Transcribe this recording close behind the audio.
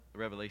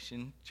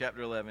Revelation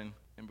chapter 11.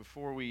 And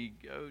before we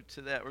go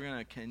to that, we're going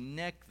to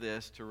connect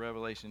this to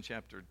Revelation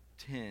chapter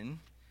 10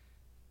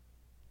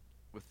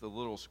 with the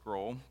little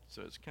scroll.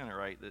 So it's kind of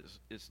right that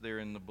it's there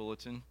in the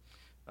bulletin.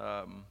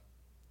 So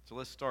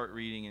let's start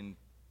reading in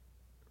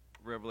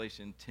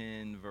Revelation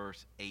 10,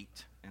 verse 8,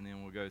 and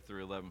then we'll go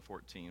through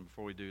 11:14.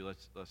 Before we do,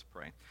 let's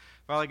pray.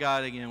 Father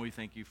God, again, we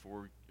thank you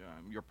for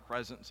your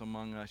presence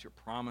among us, your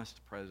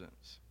promised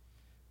presence.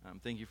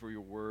 Thank you for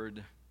your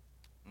word,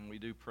 and we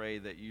do pray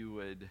that you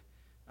would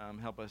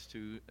help us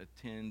to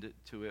attend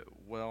to it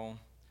well,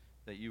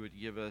 that you would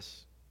give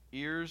us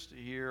ears to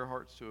hear,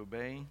 hearts to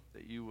obey,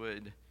 that you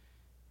would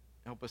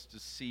help us to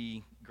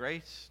see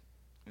grace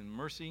and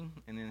mercy,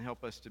 and then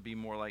help us to be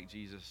more like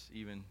Jesus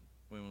even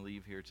when we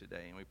leave here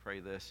today. And we pray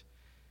this,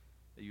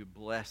 that you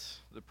bless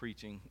the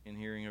preaching and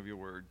hearing of your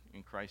word.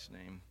 In Christ's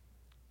name,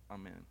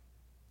 amen.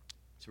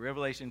 So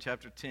Revelation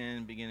chapter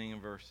 10, beginning in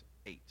verse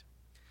 8.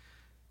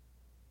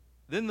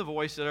 Then the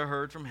voice that I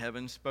heard from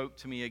heaven spoke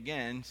to me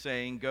again,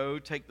 saying, Go,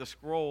 take the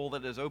scroll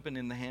that is open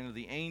in the hand of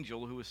the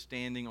angel who is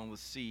standing on the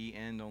sea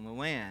and on the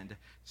land.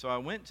 So I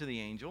went to the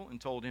angel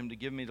and told him to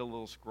give me the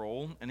little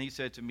scroll, and he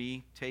said to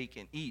me, Take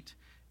and eat.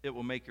 It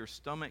will make your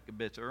stomach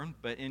bitter,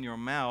 but in your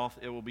mouth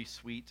it will be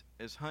sweet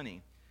as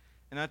honey.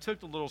 And I took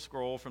the little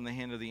scroll from the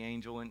hand of the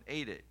angel and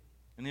ate it.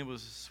 And it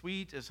was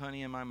sweet as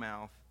honey in my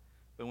mouth,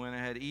 but when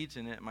I had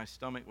eaten it, my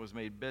stomach was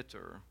made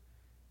bitter.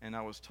 And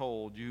I was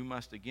told, You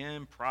must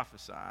again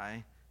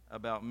prophesy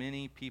about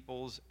many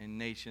peoples and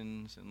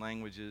nations and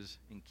languages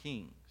and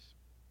kings.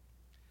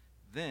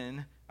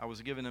 Then I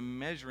was given a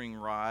measuring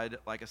rod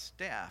like a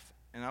staff,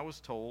 and I was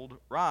told,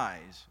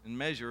 Rise and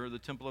measure the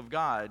temple of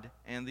God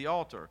and the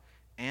altar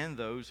and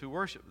those who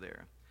worship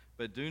there.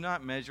 But do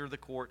not measure the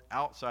court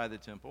outside the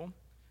temple.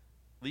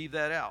 Leave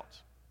that out.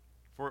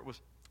 For it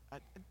was... I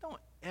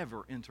don't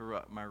ever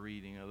interrupt my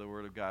reading of the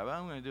Word of God, but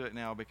I'm going to do it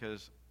now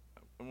because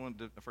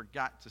I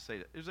forgot to say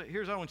that.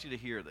 Here's how I want you to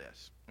hear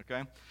this,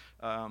 okay?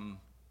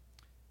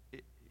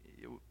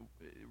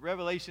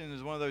 Revelation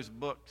is one of those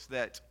books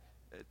that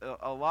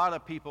a lot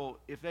of people,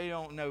 if they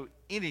don't know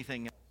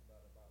anything else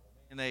about the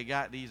Bible, and they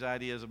got these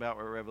ideas about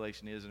what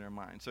Revelation is in their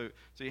mind. So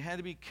you had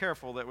to be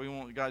careful that we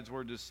want God's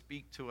Word to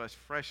speak to us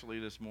freshly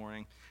this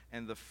morning.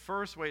 And the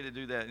first way to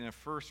do that in a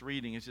first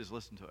reading is just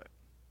listen to it,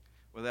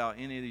 without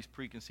any of these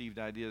preconceived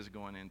ideas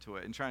going into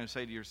it and trying to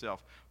say to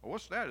yourself, well,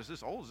 what's that? Is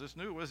this old? Is this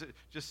new? What is it?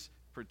 Just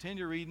pretend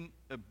you're reading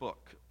a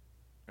book,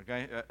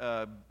 okay?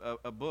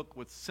 A book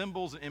with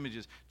symbols and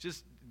images.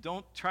 Just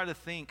don't try to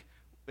think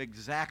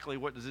exactly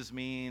what does this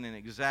mean and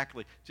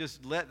exactly.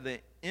 Just let the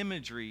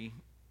imagery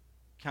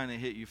kind of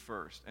hit you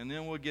first. And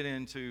then we'll get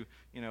into,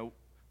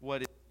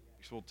 what is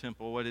the actual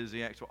temple? What is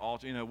the actual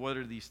altar? What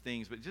are these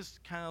things? But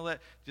just kind of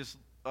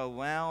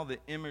allow the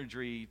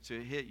imagery to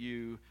hit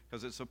you,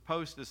 because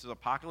this is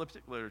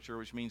apocalyptic literature,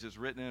 which means it's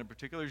written in a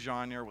particular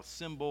genre with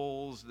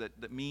symbols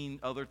that mean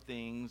other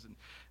things,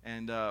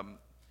 and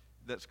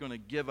that's going to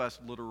give us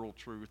literal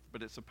truth,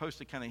 but it's supposed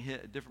to kind of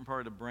hit a different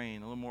part of the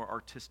brain, a little more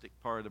artistic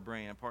part of the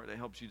brain, a part that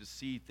helps you to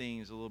see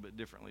things a little bit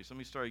differently. So let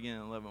me start again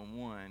in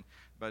 11:1,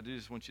 but I do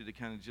just want you to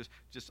kind of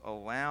just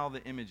allow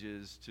the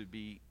images to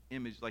be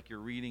imaged like you're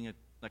reading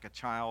like a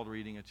child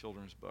reading a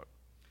children's book.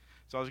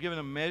 So I was given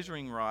a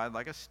measuring rod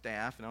like a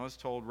staff, and I was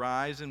told,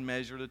 Rise and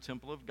measure the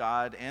temple of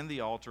God and the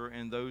altar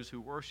and those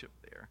who worship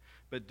there.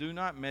 But do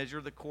not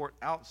measure the court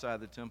outside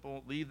the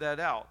temple. Leave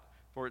that out,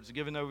 for it's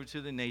given over to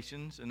the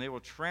nations, and they will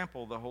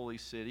trample the holy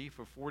city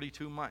for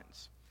 42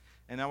 months.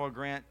 And I will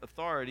grant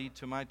authority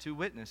to my 2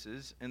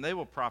 witnesses, and they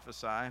will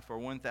prophesy for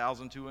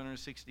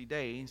 1,260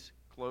 days,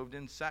 clothed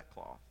in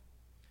sackcloth.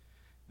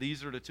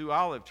 These are the 2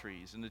 olive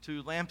trees and the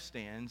 2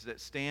 lampstands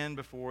that stand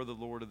before the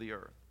Lord of the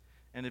earth.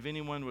 And if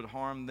anyone would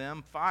harm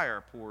them,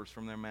 fire pours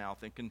from their mouth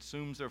and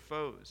consumes their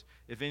foes.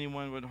 If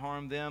anyone would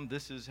harm them,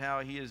 this is how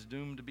he is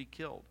doomed to be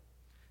killed.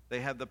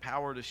 They have the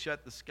power to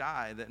shut the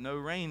sky, that no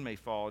rain may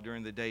fall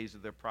during the days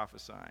of their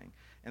prophesying.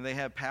 And they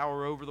have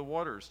power over the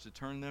waters to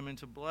turn them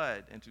into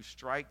blood, and to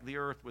strike the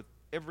earth with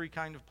every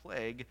kind of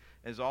plague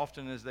as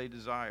often as they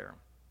desire.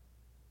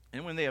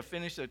 And when they have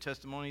finished their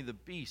testimony, the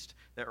beast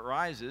that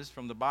rises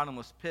from the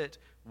bottomless pit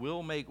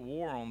will make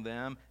war on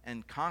them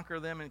and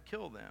conquer them and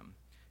kill them.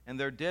 And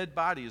their dead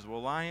bodies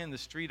will lie in the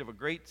street of a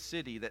great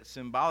city that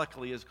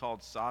symbolically is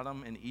called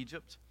Sodom in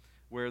Egypt,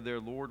 where their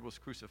Lord was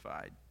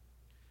crucified.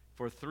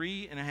 For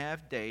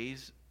 3.5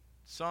 days,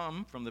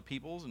 some from the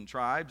peoples and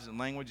tribes and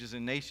languages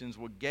and nations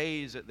will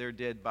gaze at their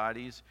dead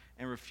bodies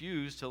and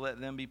refuse to let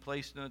them be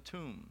placed in a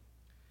tomb.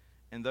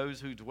 And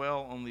those who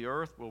dwell on the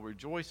earth will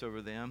rejoice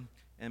over them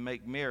and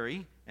make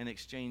merry and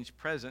exchange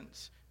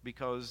presents,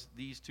 because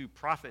these 2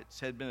 prophets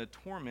had been a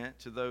torment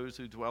to those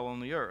who dwell on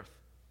the earth.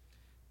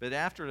 But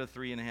after the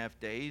 3.5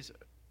 days,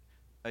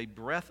 a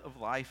breath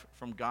of life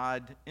from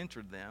God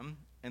entered them,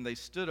 and they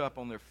stood up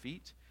on their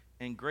feet,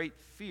 and great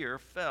fear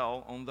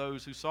fell on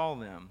those who saw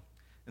them.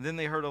 And then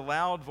they heard a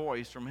loud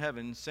voice from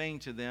heaven saying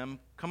to them,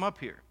 Come up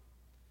here.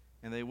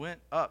 And they went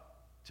up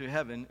to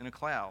heaven in a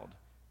cloud,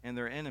 and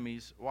their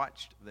enemies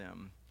watched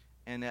them.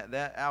 And at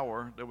that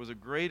hour there was a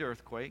great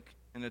earthquake,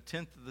 and a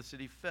tenth of the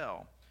city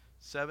fell.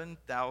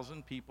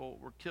 7,000 people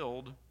were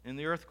killed in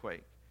the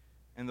earthquake,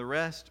 and the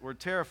rest were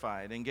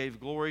terrified and gave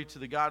glory to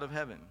the God of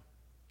heaven.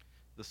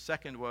 The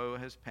second woe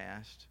has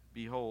passed.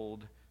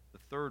 Behold, the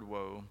third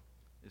woe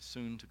is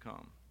soon to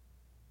come.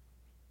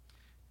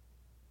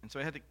 And so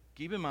I had to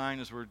keep in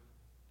mind as we're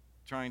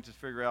trying to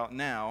figure out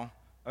now,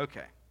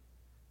 okay,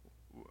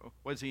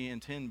 what does he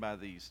intend by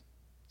these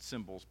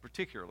symbols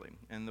particularly?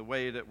 And the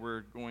way that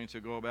we're going to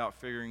go about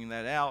figuring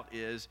that out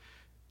is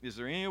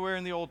there anywhere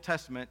in the Old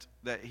Testament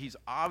that he's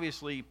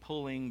obviously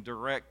pulling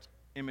direct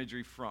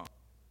imagery from?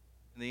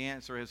 And the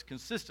answer has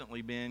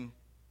consistently been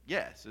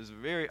yes. It's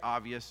very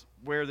obvious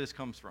where this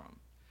comes from.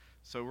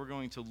 So we're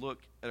going to look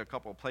at a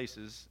couple of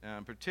places,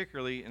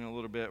 particularly in a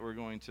little bit we're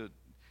going to,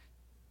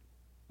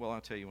 well,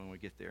 I'll tell you when we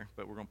get there,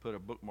 but we're going to put a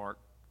bookmark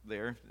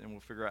there, and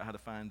we'll figure out how to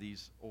find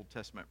these Old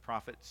Testament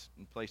prophets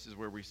and places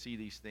where we see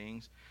these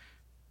things.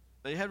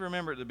 But you had to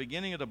remember at the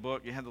beginning of the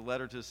book, you had the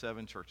letter to the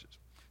 7 churches.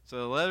 So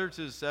the letter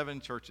to the 7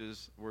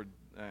 churches where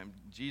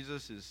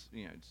Jesus is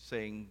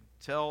saying,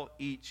 tell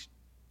each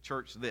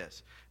church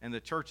this. And the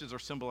churches are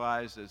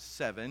symbolized as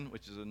 7,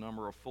 which is a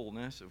number of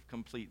fullness, of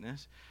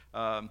completeness.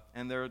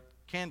 And they're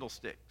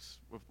candlesticks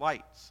with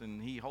lights.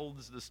 And he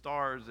holds the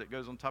stars that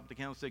goes on top of the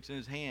candlesticks in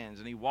his hands.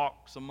 And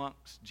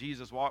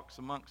Jesus walks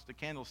amongst the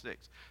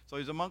candlesticks. So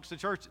he's amongst the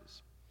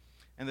churches.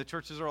 And the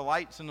churches are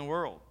lights in the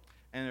world.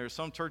 And there are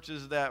some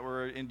churches that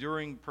were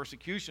enduring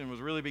persecution was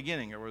really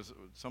beginning. There was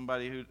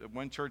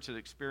one church had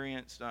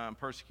experienced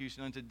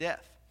persecution unto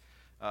death.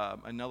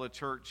 Another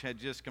church had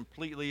just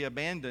completely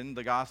abandoned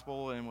the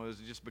gospel and was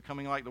just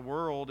becoming like the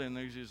world. And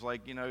there's just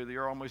like,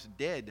 they're almost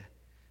dead.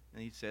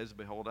 And he says,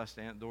 behold, I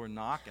stand at the door and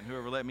knock, and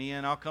whoever let me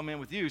in, I'll come in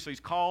with you. So he's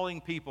calling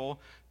people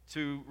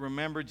to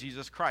remember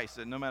Jesus Christ,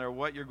 that no matter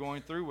what you're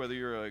going through, whether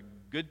you're a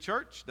good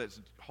church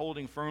that's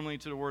holding firmly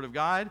to the Word of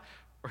God,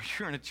 or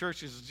you're in a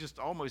church that's just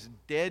almost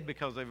dead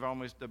because they've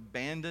almost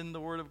abandoned the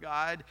Word of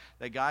God,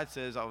 that God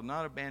says, I will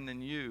not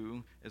abandon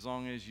you as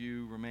long as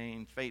you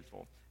remain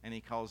faithful. And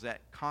he calls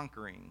that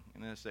conquering.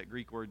 And that's that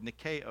Greek word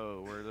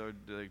Nikeo, where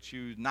the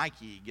shoe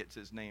Nike gets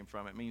its name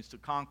from. It means to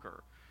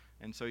conquer.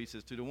 And so he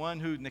says, to the one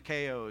who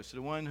Nikeos, to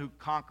the one who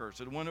conquers,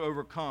 to the one who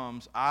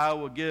overcomes, I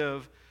will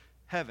give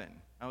heaven.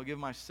 I will give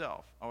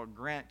myself. I will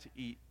grant to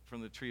eat from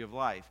the tree of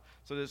life.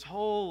 So this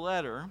whole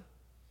letter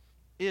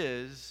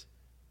is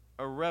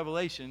a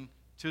revelation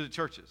to the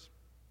churches.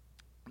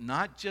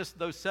 Not just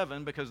those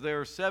 7, because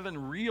there are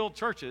 7 real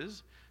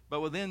churches,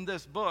 but within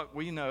this book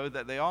we know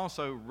that they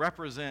also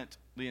represent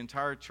the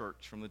entire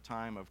church from the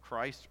time of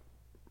Christ's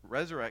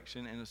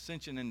resurrection and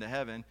ascension into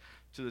heaven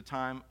to the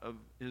time of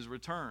his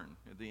return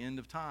at the end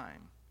of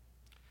time.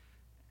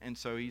 And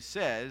so he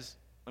says,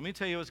 let me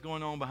tell you what's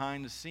going on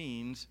behind the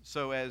scenes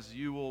so as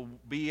you will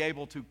be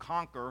able to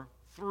conquer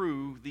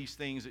through these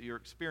things that you're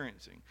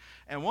experiencing.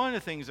 And one of the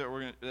things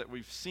that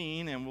we've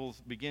seen and we'll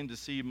begin to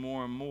see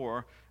more and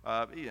more,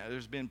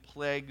 there's been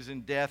plagues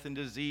and death and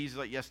disease.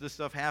 Like, yes, this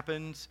stuff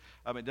happens.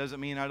 It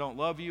doesn't mean I don't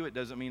love you. It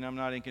doesn't mean I'm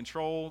not in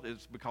control.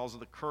 It's because of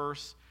the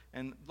curse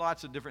and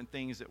lots of different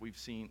things that we've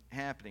seen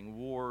happening,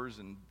 wars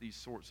and these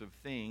sorts of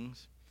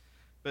things.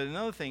 But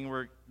another thing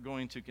we're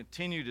going to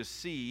continue to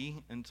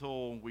see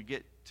until we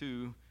get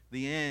to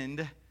the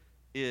end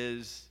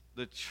is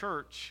the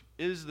church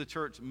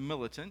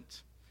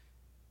militant,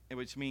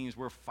 which means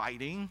we're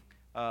fighting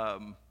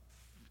for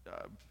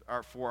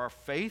our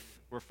faith.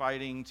 We're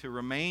fighting to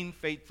remain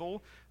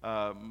faithful.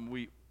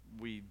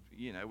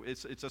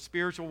 It's a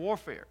spiritual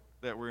warfare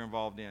that we're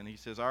involved in. He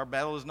says, our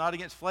battle is not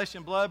against flesh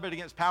and blood, but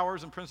against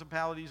powers and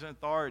principalities and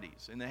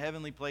authorities in the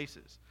heavenly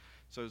places.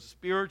 So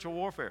spiritual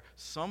warfare.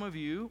 Some of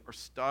you are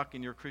stuck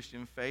in your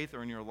Christian faith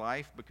or in your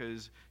life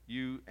because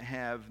you've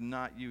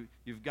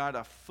got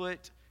a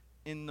foot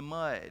in the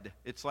mud.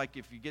 It's like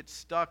if you get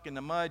stuck in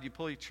the mud, you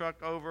pull your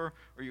truck over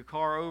or your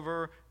car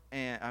over,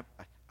 and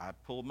I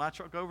pulled my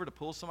truck over to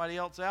pull somebody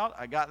else out.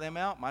 I got them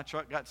out. My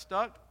truck got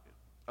stuck.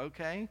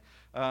 Okay.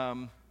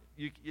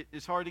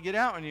 It's hard to get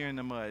out when you're in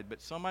the mud,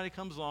 but somebody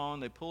comes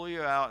along, they pull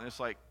you out, and it's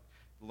like,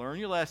 learn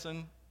your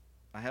lesson.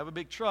 I have a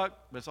big truck,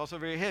 but it's also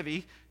very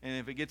heavy, and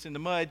if it gets in the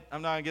mud,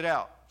 I'm not going to get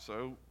out.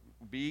 So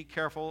be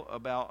careful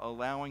about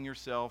allowing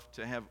yourself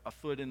to have a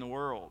foot in the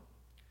world,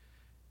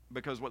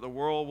 because what the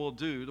world will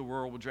do, the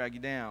world will drag you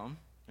down,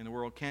 and the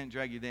world can't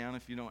drag you down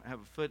if you don't have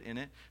a foot in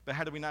it. But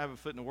how do we not have a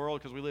foot in the world?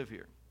 Because we live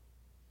here.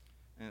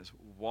 And it's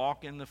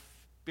walk in the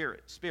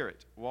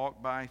spirit,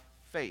 walk by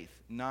faith,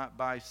 not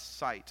by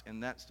sight,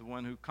 and that's the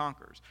one who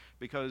conquers.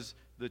 Because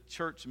the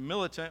church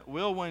militant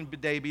will one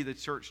day be the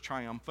church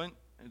triumphant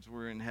as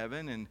we're in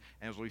heaven, and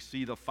as we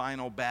see the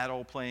final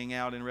battle playing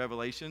out in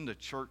Revelation, the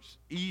church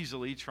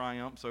easily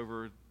triumphs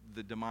over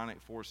the demonic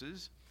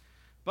forces.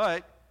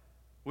 But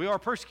we are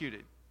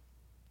persecuted.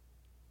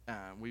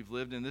 We've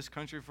lived in this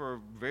country for a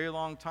very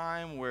long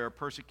time where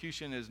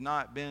persecution has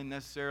not been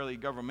necessarily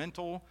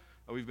governmental.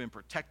 We've been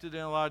protected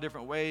in a lot of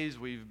different ways.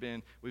 We've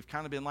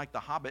kind of been like the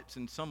hobbits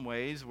in some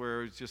ways,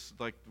 where it's just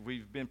like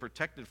we've been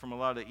protected from a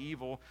lot of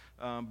evil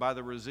by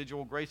the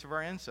residual grace of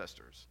our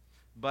ancestors.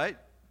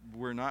 But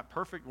we're not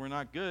perfect, we're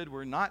not good,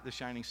 we're not the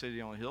shining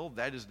city on a hill.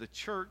 That is the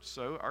church,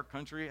 so our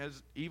country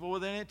has evil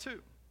within it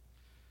too.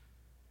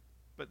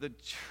 But the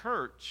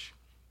church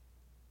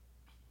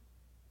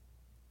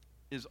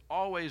is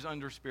always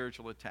under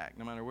spiritual attack,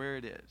 no matter where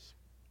it is.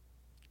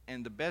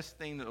 And the best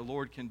thing that the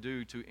Lord can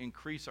do to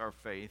increase our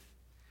faith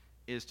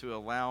is to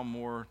allow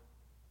more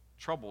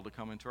trouble to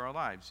come into our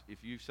lives.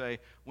 If you say,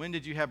 when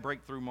did you have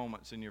breakthrough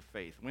moments in your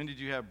faith? When did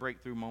you have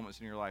breakthrough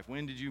moments in your life?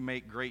 When did you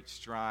make great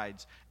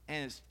strides?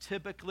 And it's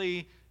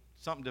typically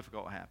something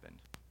difficult happened.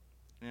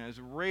 And it's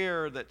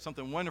rare that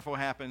something wonderful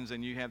happens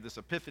and you have this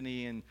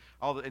epiphany and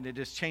and it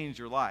just changed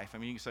your life. I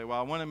mean, you can say, well,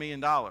 I won $1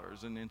 million.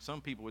 And then some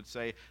people would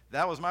say,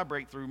 that was my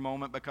breakthrough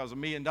moment because $1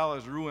 million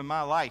ruined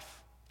my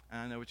life.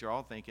 And I know what you're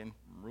all thinking,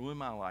 ruin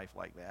my life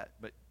like that.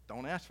 But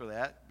don't ask for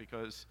that,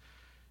 because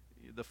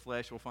the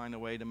flesh will find a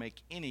way to make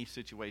any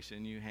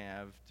situation you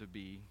have to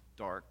be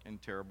dark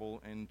and terrible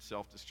and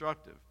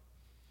self-destructive.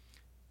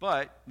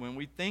 But when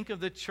we think of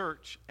the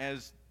church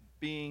as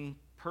being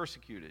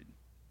persecuted,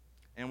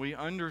 and we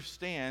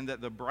understand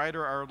that the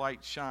brighter our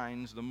light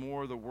shines, the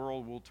more the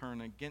world will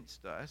turn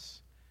against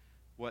us,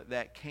 what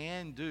that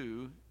can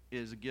do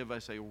is give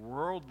us a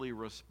worldly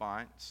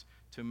response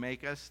to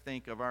make us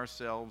think of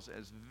ourselves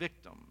as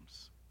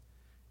victims.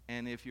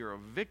 And if you're a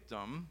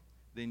victim,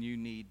 then you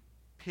need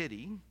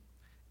pity,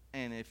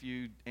 and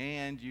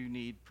you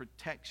need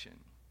protection.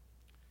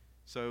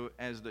 So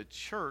as the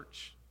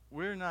church,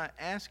 we're not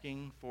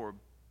asking for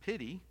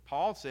pity.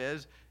 Paul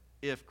says,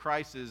 if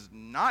Christ is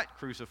not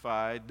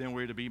crucified, then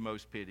we're to be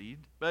most pitied.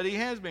 But he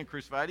has been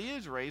crucified. He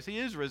is raised. He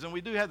is risen.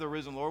 We do have the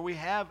risen Lord. We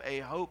have a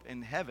hope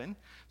in heaven.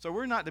 So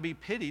we're not to be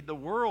pitied. The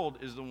world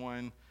is the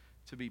one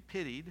to be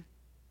pitied.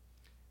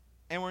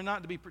 And we're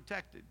not to be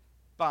protected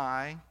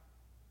by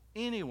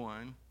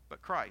anyone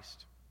but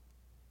Christ.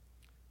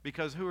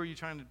 Because who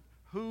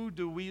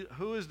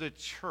is the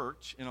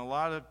church in a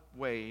lot of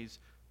ways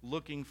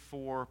looking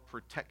for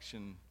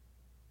protection,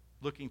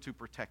 looking to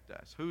protect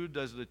us? Who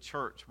does the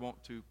church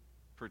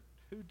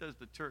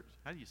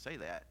how do you say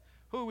that?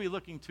 Who are we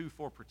looking to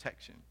for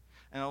protection?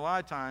 And a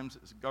lot of times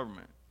it's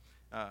government.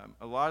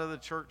 A lot of the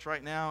church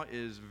right now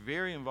is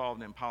very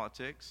involved in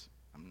politics.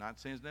 I'm not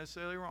saying it's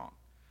necessarily wrong.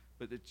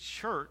 But the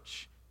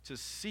church, to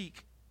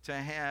seek to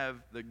have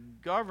the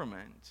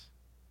government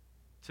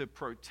to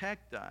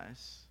protect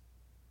us,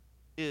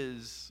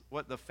 is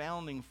what the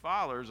founding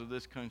fathers of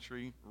this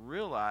country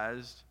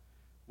realized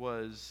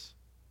was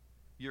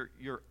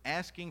you're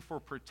asking for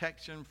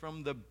protection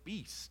from the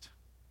beast,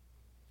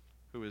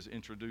 who is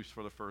introduced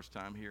for the first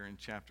time here in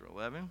chapter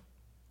 11.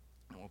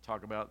 And we'll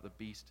talk about the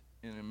beast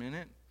in a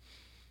minute.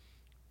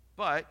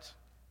 But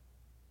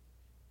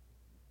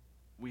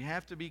we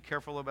have to be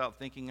careful about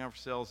thinking of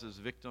ourselves as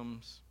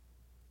victims,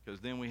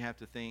 because then we have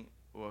to think,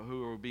 well,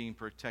 who are we being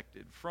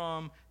protected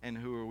from, and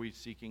who are we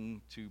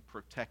seeking to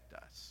protect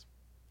us?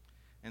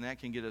 And that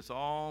can get us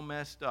all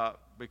messed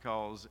up,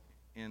 because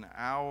in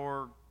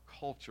our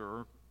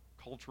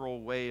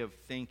cultural way of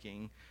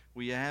thinking,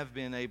 we have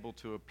been able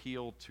to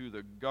appeal to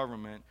the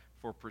government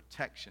for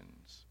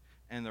protections.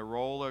 And the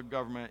role of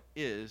government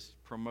is to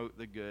promote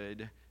the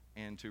good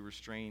and to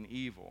restrain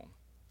evil.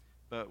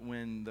 But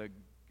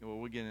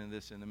we'll get into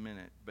this in a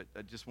minute, but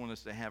I just want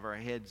us to have our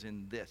heads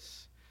in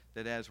this,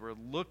 that as we're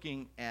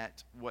looking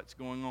at what's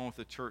going on with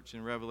the church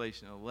in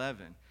Revelation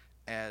 11,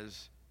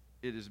 as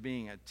it is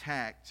being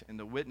attacked and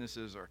the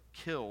witnesses are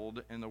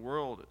killed and the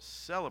world is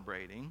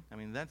celebrating, I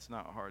mean, that's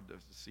not hard to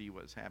see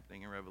what's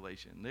happening in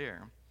Revelation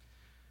there.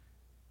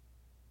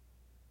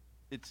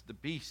 It's the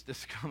beast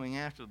that's coming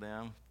after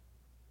them,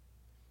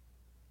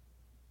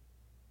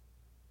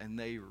 and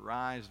they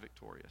rise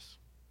victorious.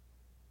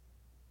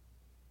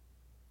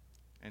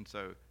 And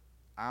so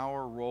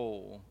our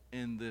role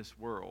in this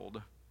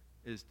world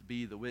is to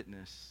be the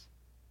witness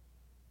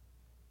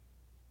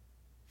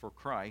for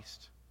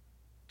Christ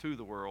to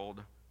the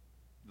world.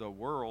 The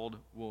world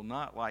will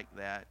not like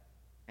that,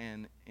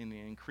 and in the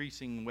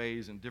increasing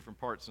ways in different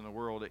parts of the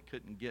world, it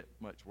couldn't get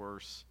much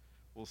worse.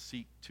 We'll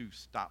seek to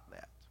stop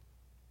that.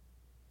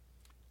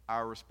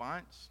 Our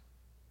response?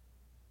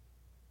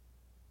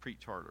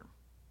 Preach harder.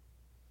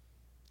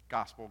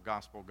 Gospel,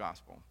 gospel,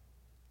 gospel.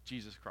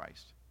 Jesus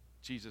Christ.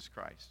 Jesus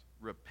Christ.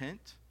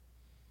 Repent.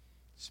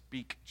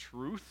 Speak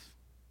truth.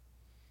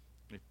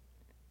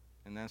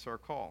 And that's our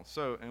call.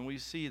 So, and we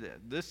see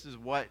that. This is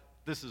what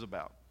this is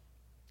about.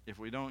 If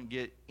we don't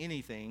get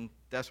anything,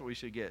 that's what we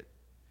should get.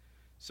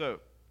 So,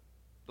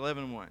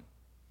 11:1.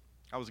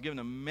 I was given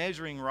a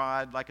measuring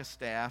rod like a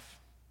staff,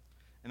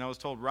 and I was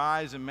told,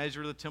 rise and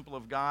measure the temple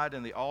of God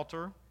and the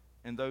altar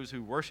and those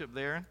who worship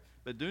there.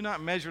 But do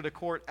not measure the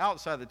court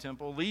outside the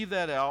temple. Leave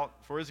that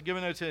out, for it's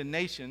given unto the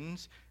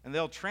nations, and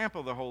they'll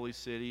trample the holy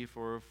city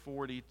for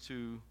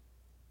 42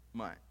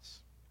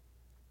 months.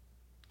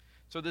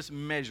 So this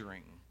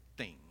measuring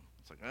thing,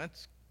 it's like,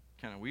 that's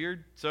kind of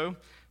weird. So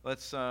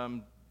let's,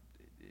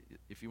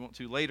 if you want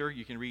to later,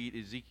 you can read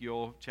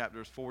Ezekiel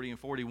chapters 40 and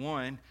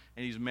 41,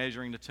 and he's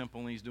measuring the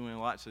temple, and he's doing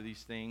lots of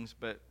these things.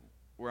 But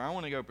where I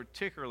want to go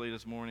particularly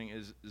this morning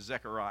is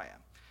Zechariah.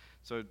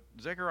 So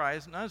Zechariah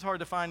is not as hard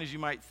to find as you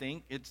might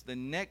think. It's the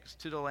next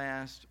to the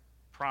last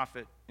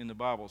prophet in the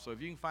Bible. So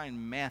if you can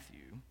find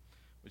Matthew,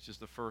 which is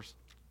the first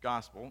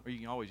gospel, or you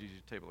can always use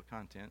your table of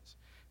contents,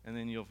 and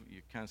then you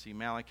kind of see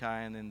Malachi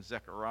and then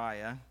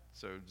Zechariah.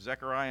 So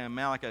Zechariah and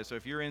Malachi. So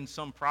if you're in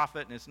some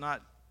prophet and it's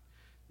not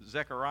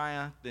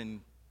Zechariah,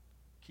 then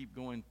keep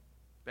going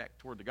back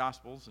toward the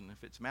Gospels. And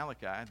if it's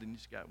Malachi, then you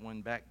just got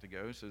one back to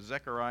go. So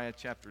Zechariah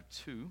chapter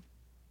 2.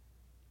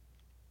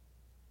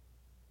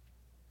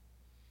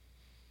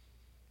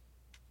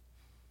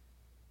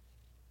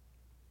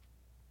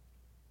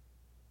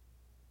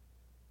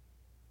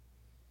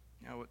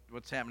 Now,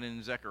 what's happening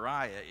in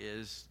Zechariah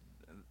is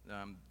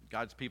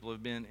God's people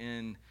have been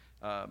in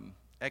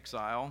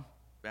exile,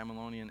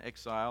 Babylonian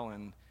exile,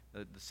 and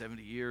the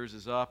 70 years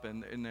is up,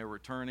 and they're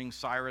returning.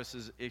 Cyrus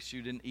has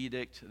issued an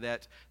edict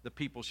that the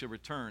people should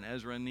return.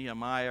 Ezra and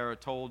Nehemiah are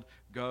told,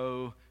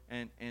 go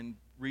and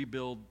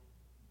rebuild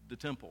the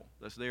temple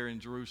that's there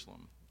in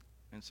Jerusalem.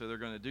 And so they're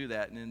going to do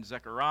that. And then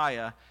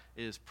Zechariah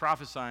is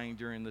prophesying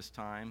during this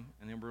time,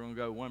 and then we're going to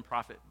go one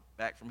prophet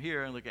back from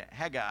here and look at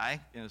Haggai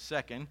in a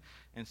second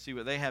and see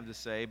what they have to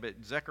say. But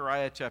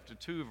Zechariah chapter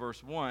 2,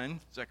 verse 1,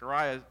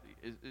 Zechariah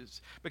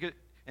is because,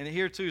 and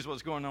here too is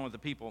what's going on with the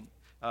people.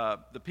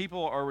 The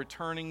people are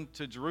returning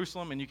to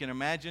Jerusalem, and you can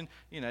imagine,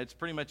 it's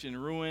pretty much in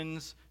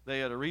ruins. They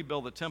had to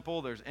rebuild the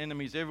temple. There's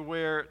enemies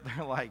everywhere.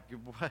 They're like,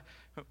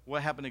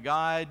 what happened to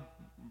God?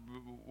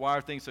 Why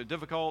are things so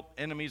difficult?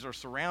 Enemies are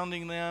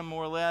surrounding them,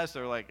 more or less.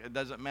 They're like, it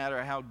doesn't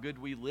matter how good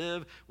we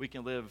live. We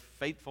can live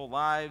faithful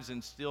lives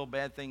and still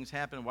bad things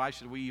happen. Why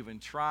should we even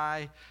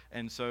try?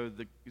 And so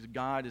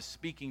God is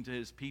speaking to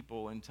his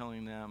people and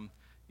telling them,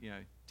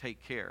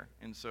 take care.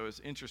 And so it's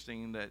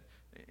interesting that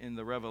in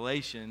the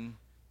Revelation,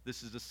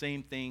 this is the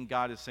same thing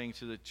God is saying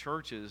to the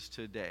churches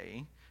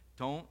today.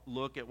 Don't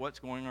look at what's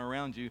going on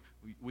around you.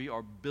 We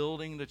are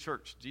building the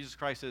church. Jesus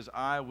Christ says,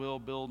 I will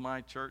build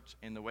my church,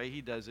 and the way he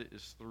does it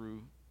is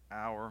through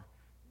our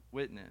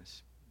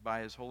witness by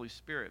his Holy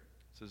Spirit.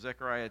 So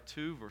Zechariah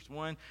 2, verse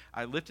 1,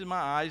 I lifted my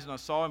eyes, and I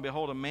saw, and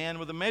behold, a man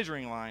with a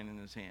measuring line in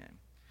his hand.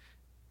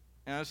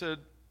 And I said,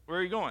 where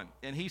are you going?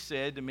 And he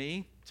said to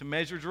me, to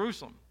measure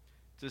Jerusalem,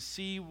 to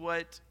see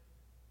what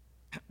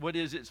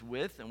is its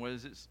width and what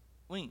is its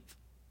length.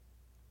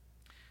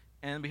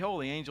 And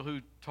behold, the angel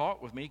who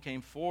talked with me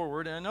came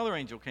forward, and another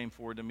angel came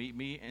forward to meet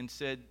me and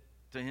said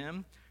to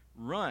him,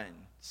 run,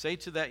 say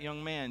to that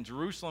young man,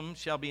 Jerusalem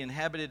shall be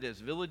inhabited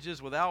as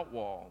villages without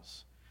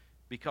walls,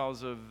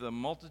 because of the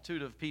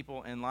multitude of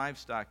people and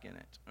livestock in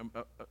it.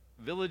 A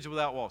village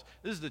without walls.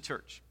 This is the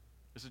church.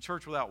 It's a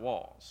church without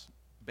walls,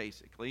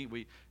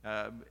 basically.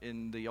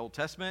 In the Old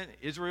Testament,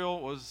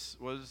 Israel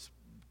was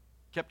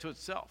kept to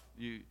itself.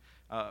 You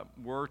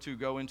were to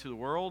go into the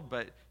world,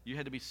 but you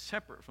had to be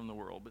separate from the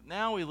world. But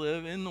now we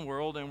live in the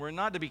world, and we're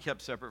not to be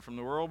kept separate from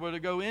the world, but to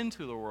go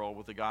into the world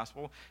with the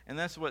gospel. And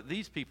that's what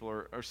these people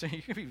are saying.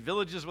 You're going to be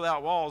villages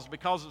without walls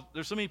because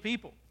there's so many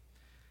people.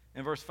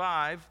 In verse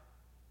 5,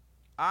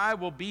 I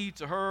will be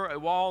to her a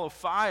wall of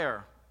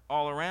fire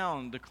all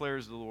around,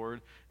 declares the Lord,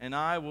 and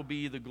I will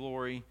be the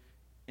glory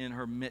in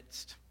her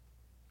midst.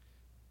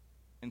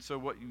 And so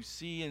what you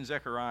see in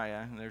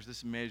Zechariah, and there's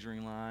this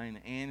measuring line,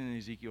 and in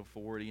Ezekiel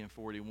 40 and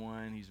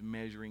 41, he's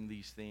measuring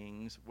these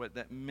things. What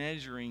that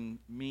measuring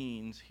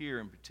means here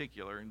in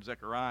particular in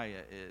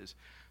Zechariah is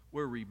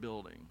we're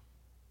rebuilding,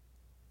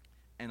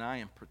 and I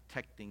am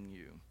protecting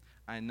you.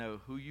 I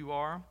know who you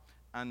are.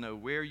 I know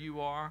where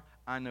you are.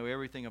 I know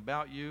everything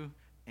about you,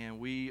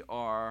 and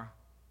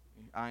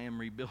I am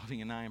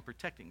rebuilding and I am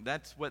protecting.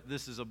 That's what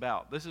this is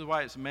about. This is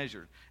why it's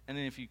measured. And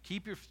then if you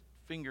keep your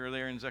finger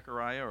there in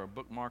Zechariah, or a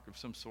bookmark of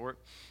some sort,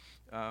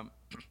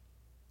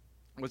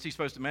 what's he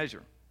supposed to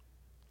measure?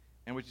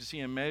 And what you see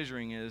him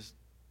measuring is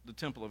the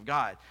temple of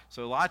God.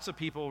 So lots of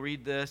people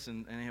read this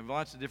and have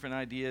lots of different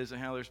ideas on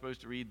how they're supposed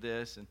to read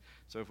this. And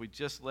so if we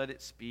just let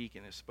it speak,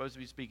 and it's supposed to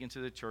be speaking to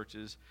the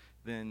churches,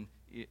 then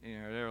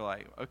they're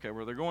like, okay,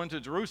 well, they're going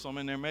to Jerusalem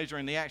and they're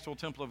measuring the actual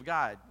temple of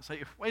God. So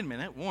wait a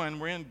minute. One,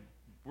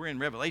 we're in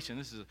Revelation.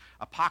 This is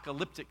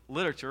apocalyptic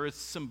literature. It's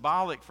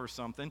symbolic for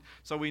something.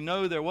 So we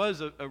know there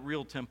was a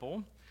real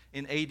temple.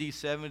 In AD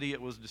 70, it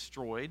was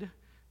destroyed.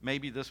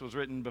 Maybe this was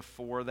written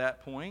before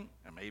that point,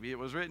 and maybe it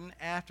was written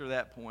after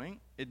that point.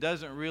 It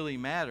doesn't really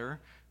matter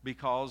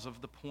because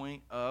of the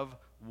point of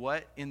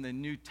what in the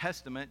New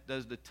Testament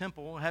does the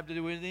temple have to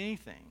do with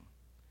anything.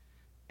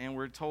 And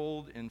we're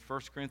told in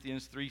 1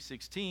 Corinthians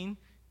 3:16,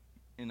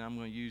 and I'm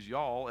going to use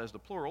y'all as the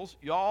plurals,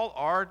 y'all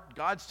are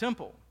God's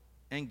temple.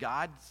 And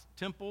God's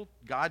temple,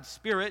 God's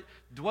Spirit,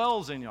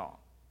 dwells in y'all.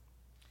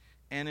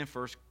 And in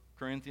 1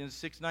 Corinthians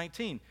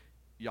 6:19,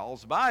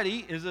 y'all's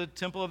body is a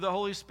temple of the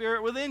Holy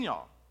Spirit within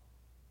y'all.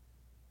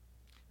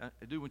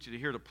 I do want you to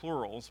hear the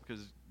plurals,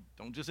 because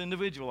don't just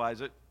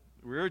individualize it.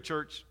 We're a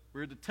church.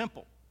 We're the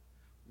temple.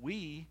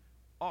 We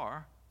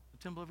are the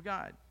temple of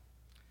God.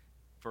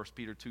 1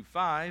 Peter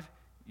 2:5,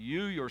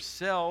 you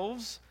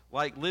yourselves,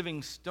 like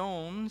living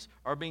stones,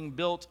 are being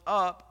built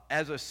up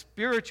as a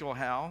spiritual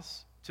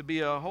house to be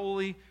a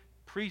holy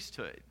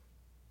priesthood.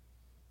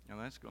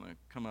 Now that's going to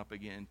come up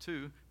again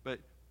too. But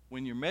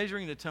when you're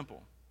measuring the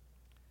temple,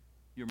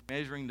 you're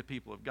measuring the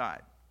people of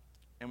God.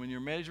 And when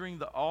you're measuring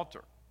the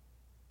altar,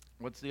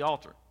 what's the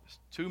altar? There's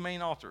two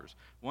main altars.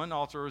 One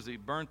altar is the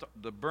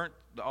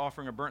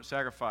offering of burnt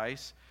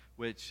sacrifice,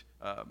 which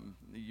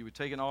you would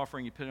take an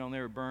offering, you put it on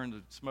there, it would burn,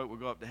 the smoke would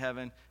go up to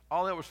heaven.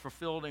 All that was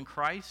fulfilled in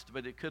Christ,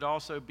 but it could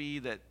also be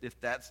that if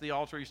that's the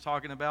altar he's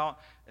talking about,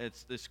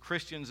 it's this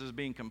Christians as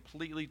being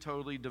completely,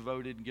 totally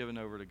devoted and given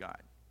over to God.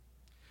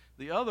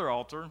 The other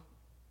altar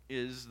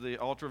is the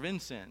altar of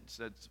incense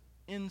that's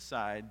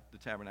inside the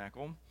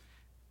tabernacle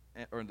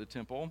or the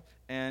temple,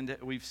 and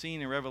we've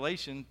seen in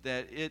Revelation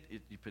that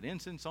you put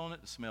incense on it,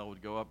 the smell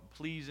would go up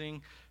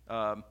pleasing,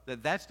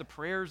 that's the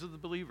prayers of the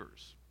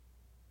believers.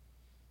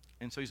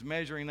 And so he's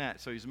measuring that.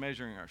 So he's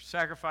measuring our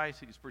sacrifice.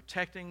 He's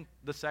protecting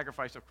the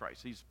sacrifice of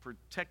Christ. He's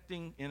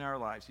protecting in our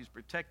lives. He's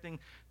protecting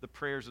the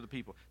prayers of the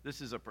people. This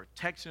is a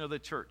protection of the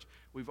church.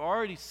 We've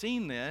already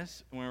seen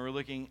this when we're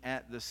looking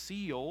at the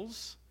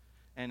seals.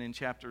 And in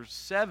chapter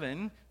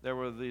 7, there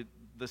were the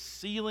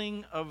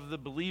sealing of the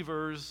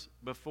believers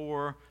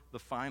before the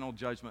final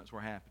judgments were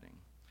happening.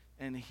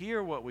 And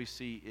here what we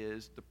see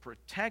is the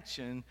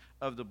protection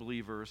of the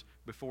believers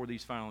before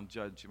these final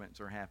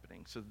judgments are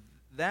happening. So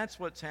that's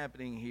what's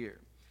happening here,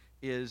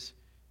 is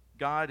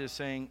God is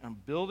saying, I'm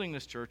building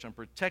this church, I'm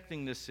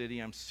protecting this city,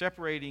 I'm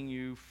separating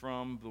you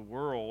from the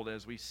world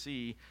as we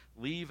see.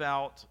 Leave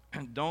out,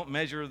 don't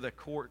measure the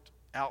court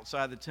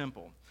outside the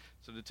temple.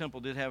 So the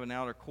temple did have an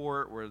outer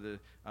court where the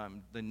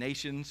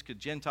nations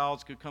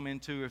Gentiles could come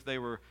into if they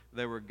were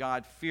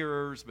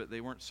God-fearers, but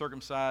they weren't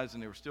circumcised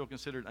and they were still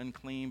considered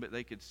unclean, but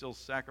they could still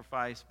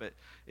sacrifice. But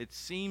it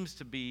seems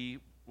to be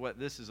what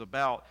this is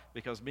about,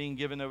 because being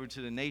given over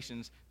to the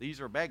nations,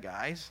 these are bad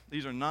guys.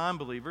 These are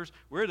non-believers.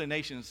 We're the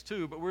nations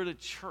too, but we're the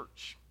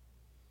church.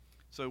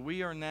 So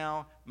we are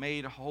now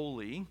made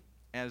holy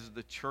as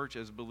the church,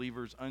 as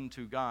believers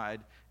unto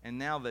God. And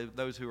now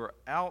those who are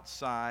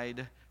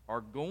outside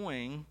are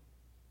going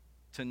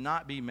to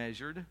not be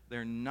measured.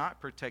 They're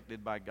not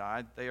protected by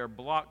God. They are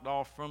blocked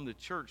off from the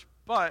church.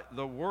 But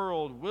the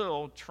world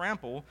will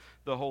trample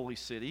the holy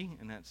city,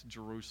 and that's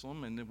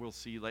Jerusalem. And then we'll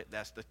see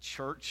that's the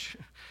church.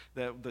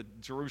 That the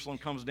Jerusalem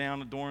comes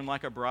down adorned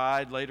like a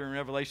bride later in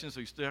Revelation. So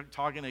he's still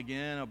talking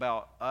again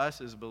about us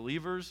as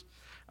believers.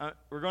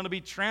 We're going to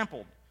be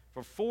trampled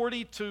for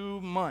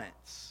 42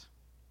 months.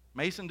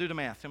 Mason, do the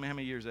math. Tell me how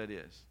many years that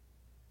is.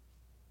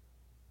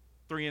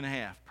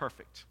 3.5.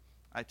 Perfect.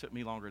 It took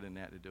me longer than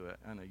that to do it.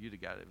 I know you'd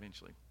have got it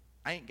eventually.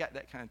 I ain't got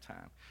that kind of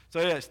time.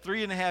 So yeah, it's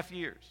 3.5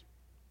 years.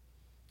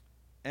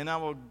 And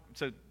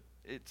so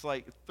it's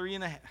like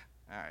 3.5.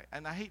 All right.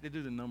 And I hate to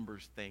do the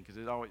numbers thing because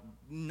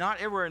not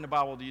everywhere in the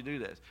Bible do you do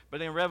this.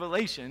 But in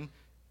Revelation,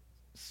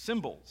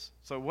 symbols.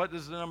 So what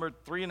does the number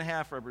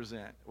 3.5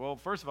 represent? Well,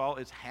 first of all,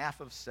 it's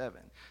half of 7.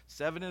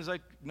 7 is a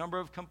number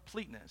of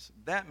completeness.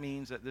 That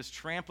means that this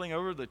trampling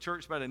over the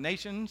church by the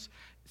nations,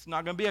 it's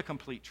not going to be a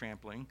complete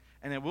trampling,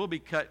 and it will be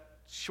cut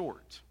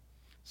short.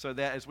 So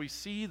that as we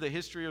see the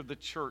history of the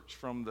church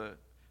from the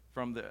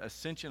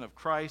ascension of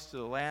Christ to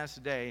the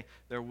last day,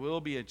 there will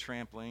be a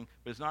trampling,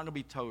 but it's not going to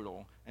be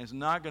total, and it's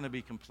not going to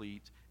be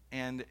complete,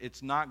 and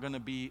it's not going to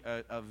be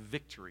a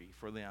victory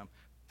for them.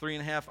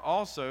 3.5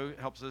 also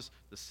helps us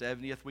the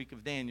 70th week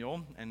of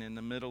Daniel, and in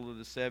the middle of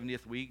the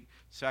 70th week,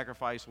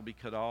 sacrifice will be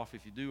cut off.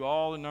 If you do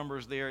all the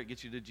numbers there, it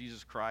gets you to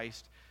Jesus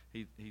Christ.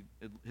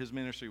 His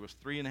ministry was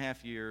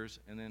 3.5 years,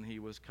 and then he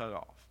was cut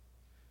off.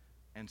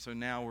 And so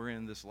now we're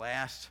in this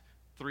last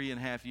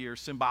 3.5 years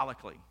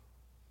symbolically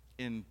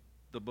in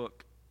the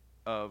book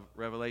of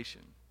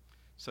Revelation.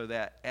 So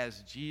that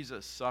as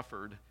Jesus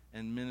suffered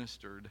and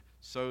ministered,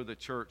 so the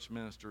church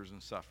ministers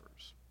and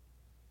suffers.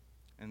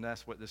 And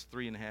that's what this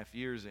 3.5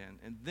 years in.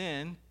 And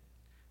then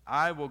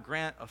I will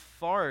grant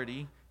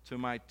authority to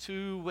my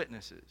 2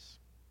 witnesses.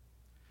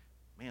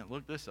 Man,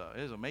 look this up.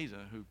 It is amazing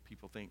who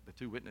people think the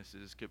 2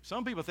 witnesses could.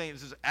 Some people think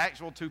this is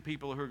actual 2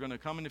 people who are going to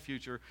come in the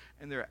future,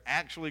 and they're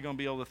actually going to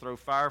be able to throw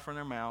fire from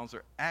their mouths.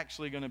 They're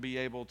actually going to be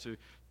able to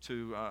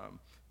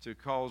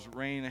cause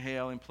rain and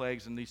hail and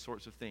plagues and these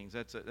sorts of things.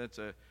 That's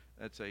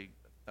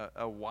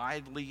a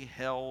widely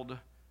held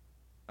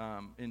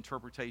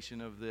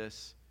interpretation of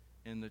this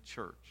in the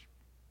church.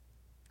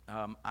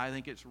 I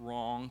think it's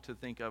wrong to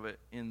think of it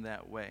in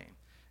that way.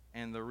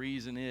 And the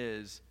reason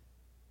is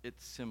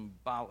it's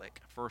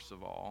symbolic, first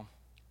of all.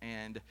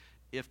 And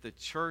if the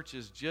church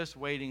is just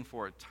waiting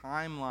for a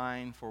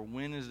timeline for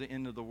when is the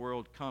end of the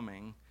world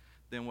coming,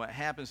 then what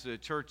happens to the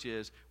church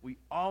is we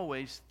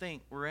always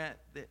think we're at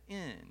the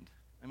end.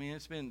 I mean,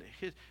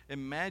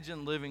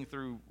 imagine living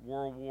through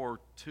World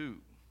War II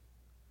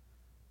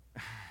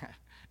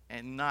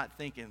and not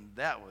thinking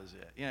that was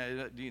it.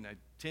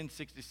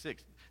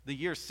 1066. The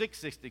year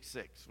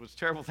 666 was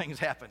terrible things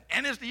happened.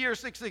 And it's the year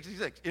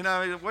 666.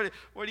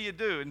 What do you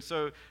do? And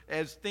so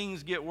as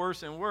things get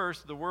worse and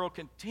worse, the world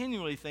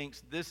continually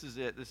thinks this is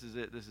it, this is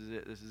it, this is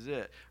it, this is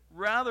it.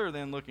 Rather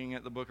than looking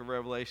at the book of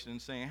Revelation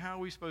and saying, how are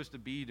we supposed to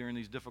be during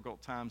these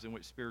difficult times in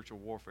which spiritual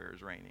warfare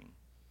is reigning?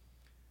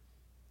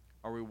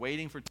 Are we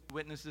waiting for two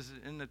witnesses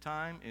in the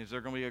time? Is there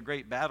going to be a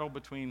great battle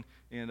between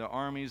the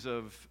armies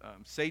of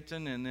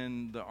Satan and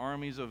then the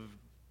armies of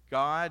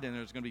God, and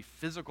there's going to be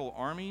physical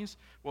armies?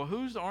 Well,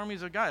 who's the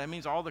armies of God? That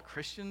means all the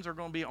Christians are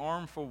going to be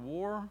armed for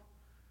war,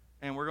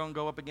 and we're going to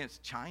go up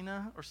against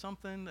China or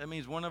something? That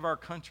means one of our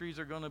countries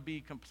are going to be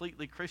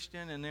completely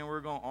Christian, and then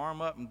we're going to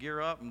arm up and gear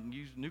up and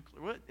use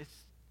nuclear. What?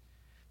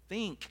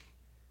 Think.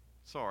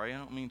 Sorry, I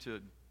don't mean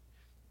to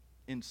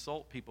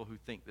insult people who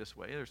think this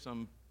way. There's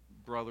some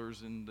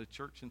brothers in the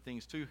church and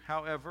things too.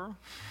 However,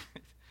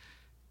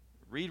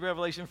 read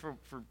Revelation for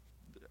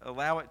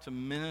allow it to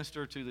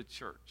minister to the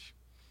church.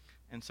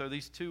 And so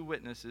these two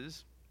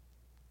witnesses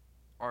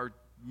are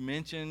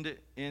mentioned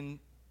in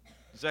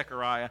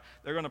Zechariah.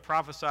 They're going to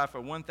prophesy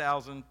for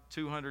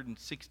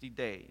 1,260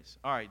 days.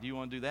 All right, do you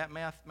want to do that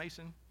math,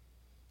 Mason?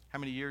 How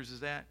many years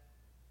is that?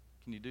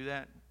 Can you do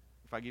that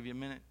if I give you a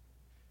minute?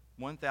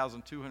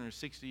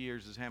 1,260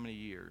 years is how many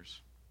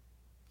years?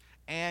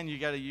 And you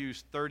got to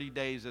use 30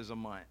 days as a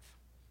month.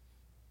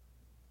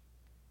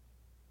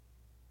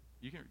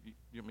 You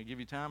want me to give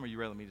you time, or you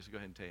rather me just go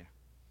ahead and tell you?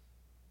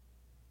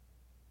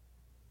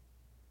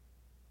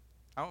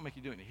 I won't make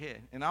you do it in your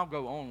head, and I'll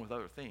go on with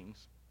other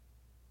things.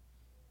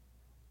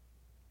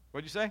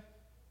 What'd you say?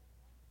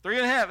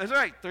 3.5. That's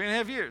right,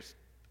 3.5 years.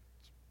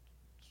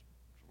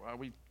 That's why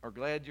we are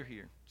glad you're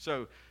here.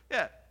 So,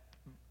 yeah.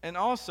 And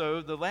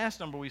also, the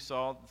last number we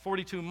saw,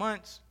 42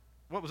 months,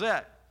 what was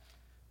that?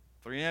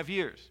 3.5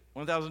 years.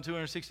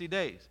 1,260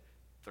 days.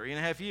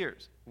 3.5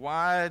 years.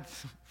 Why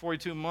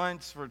 42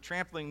 months for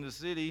trampling the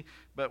city,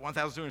 but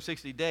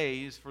 1,260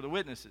 days for the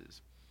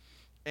witnesses?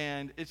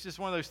 And it's just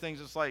one of those things.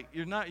 It's like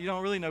you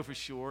don't really know for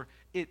sure.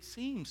 It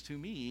seems to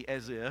me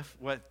as if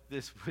what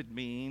this would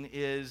mean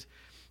is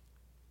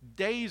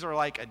days are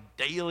like a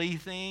daily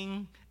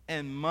thing,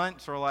 and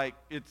months are like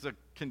it's a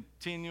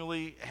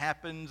continually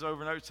happens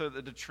over and over. So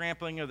that the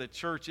trampling of the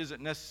church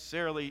isn't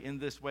necessarily in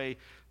this way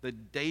the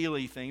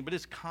daily thing, but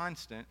it's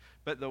constant.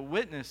 But the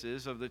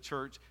witnesses of the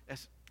church,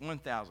 that's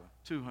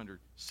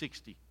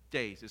 1,260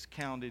 days. It's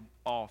counted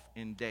off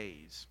in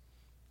days.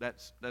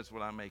 That's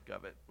what I make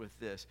of it with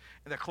this.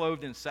 And they're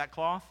clothed in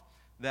sackcloth.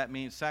 That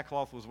means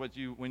sackcloth was what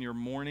when you're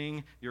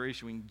mourning, you're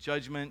issuing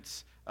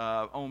judgments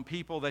on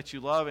people that you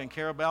love and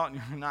care about, and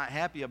you're not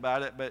happy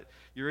about it, but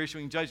you're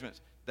issuing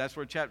judgments. That's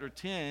where chapter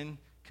 10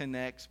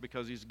 connects,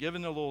 because he's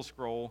given the little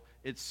scroll.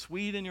 It's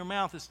sweet in your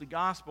mouth, it's the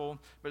gospel,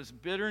 but it's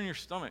bitter in your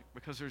stomach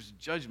because there's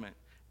judgment,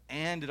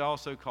 and it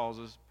also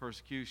causes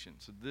persecution.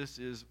 So this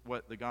is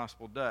what the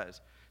gospel does.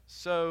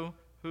 So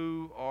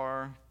who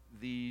are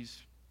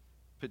these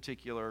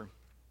particular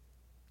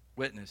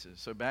witnesses?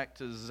 So back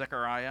to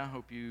Zechariah.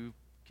 Hope you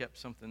kept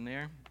something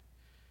there.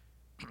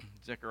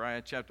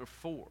 Zechariah chapter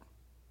 4.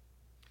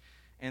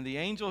 And the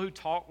angel who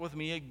talked with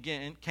me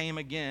came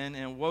again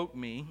and woke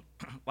me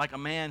like a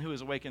man who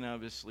is awakened out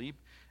of his sleep.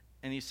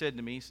 And he said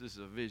to me, so this is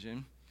a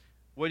vision,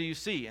 what do you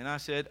see? And I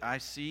said, I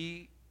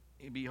see,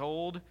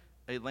 behold,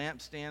 a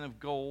lampstand of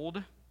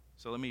gold.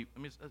 So let me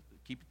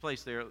keep your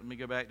place there. Let me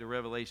go back to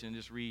Revelation and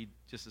just read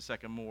just a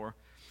second more.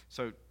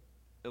 So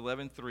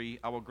 11:3,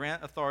 I will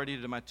grant authority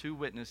to my two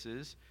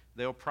witnesses.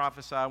 They'll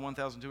prophesy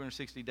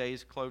 1,260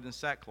 days clothed in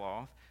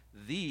sackcloth.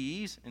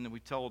 These, and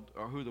we told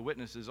who the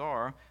witnesses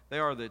are, they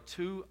are the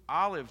two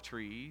olive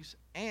trees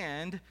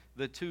and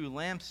the two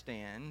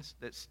lampstands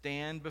that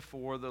stand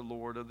before the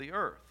Lord of the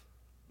earth.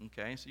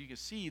 Okay, so you can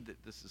see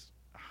that this is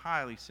a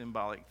highly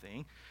symbolic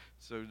thing.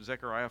 So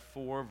Zechariah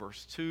 4,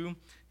 verse 2,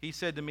 he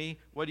said to me,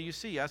 what do you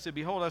see? I said,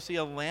 behold, I see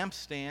a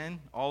lampstand,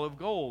 all of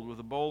gold, with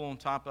a bowl on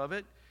top of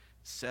it,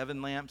 7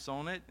 lamps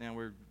on it, and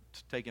we're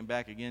taken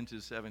back again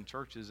to 7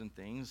 churches and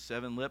things.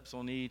 7 lips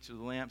on each of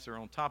the lamps are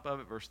on top of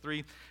it. Verse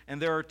 3,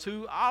 and there are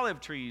 2 olive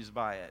trees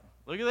by it.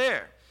 Look at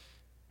there.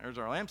 There's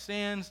our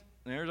lampstands,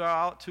 and there's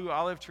our 2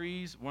 olive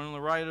trees, one on the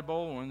right of the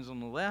bowl, one's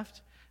on the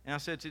left. And I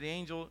said to the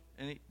angel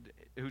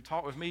who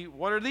talked with me,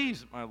 what are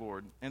these, my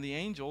Lord? And the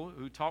angel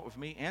who talked with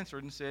me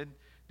answered and said,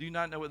 do you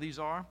not know what these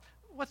are?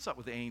 What's up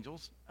with the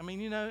angels? I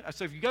mean,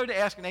 so if you go to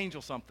ask an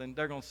angel something,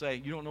 they're going to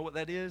say, you don't know what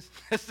that is?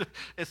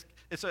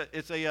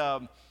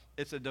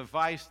 It's a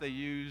device they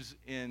use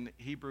in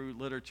Hebrew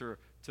literature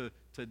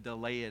to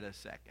delay it a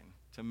second,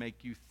 to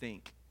make you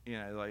think.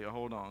 Like,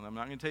 hold on, I'm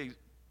not going to tell you,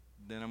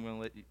 then I'm going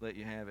to let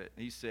you have it.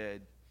 He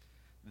said,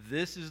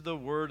 this is the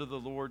word of the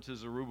Lord to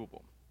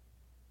Zerubbabel.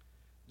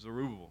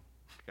 Zerubbabel,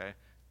 okay?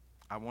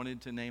 I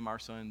wanted to name our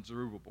son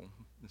Zerubbabel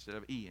instead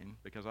of Ian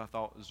because I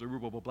thought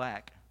Zerubbabel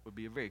Black would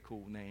be a very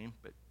cool name,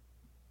 but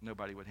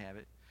nobody would have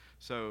it.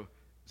 So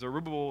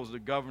Zerubbabel was the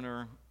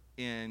governor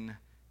in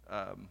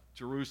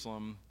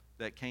Jerusalem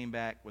that came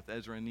back with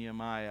Ezra and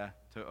Nehemiah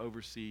to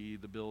oversee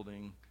the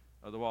building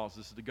of the walls.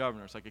 This is the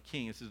governor. It's like a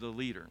king. This is the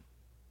leader.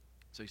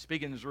 So he's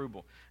speaking to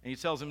Zerubbabel, and he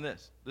tells him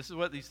this. This is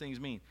what these things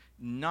mean.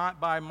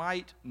 Not by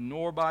might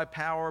nor by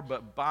power,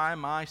 but by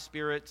my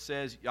spirit,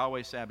 says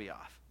Yahweh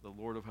Sabaoth, the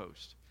Lord of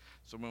hosts.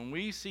 So when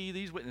we see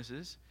these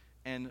witnesses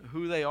and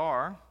who they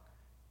are,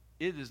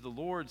 it is the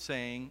Lord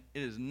saying,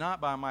 it is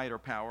not by might or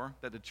power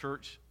that the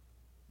church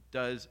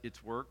does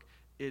its work.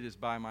 It is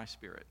by my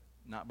spirit.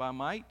 not by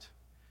might,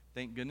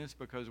 thank goodness,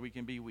 because we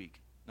can be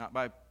weak, not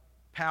by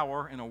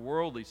power in a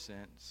worldly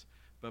sense,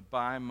 but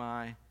by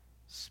my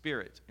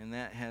Spirit, and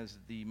that has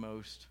the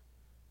most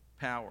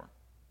power.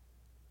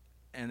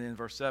 And then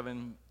verse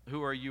 7,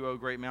 who are you, O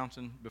great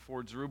mountain?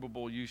 Before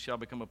Zerubbabel you shall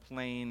become a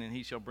plain, and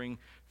he shall bring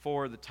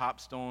forward the top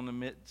stone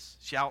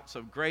amidst shouts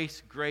of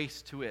grace,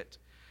 grace to it.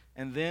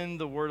 And then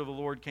the word of the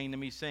Lord came to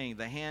me, saying,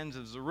 the hands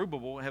of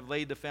Zerubbabel have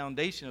laid the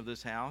foundation of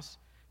this house.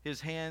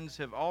 His hands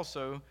have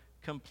also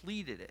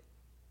completed it.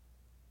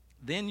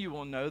 Then you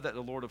will know that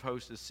the Lord of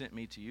hosts has sent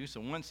me to you.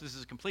 So once this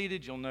is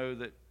completed, you'll know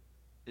that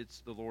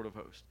it's the Lord of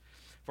hosts.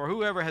 For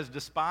whoever has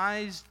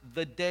despised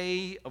the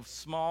day of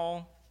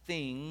small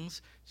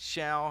things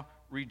shall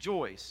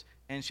rejoice,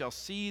 and shall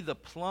see the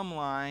plumb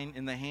line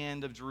in the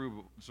hand of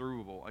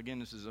Zerubbabel. Again,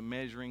 this is a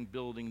measuring,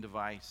 building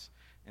device,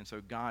 and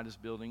so God is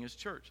building his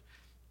church.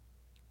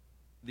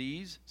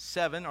 These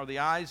 7 are the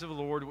eyes of the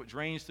Lord which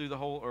reigns through the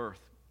whole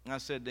earth. And I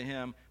said to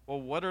him,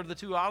 well, what are the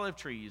 2 olive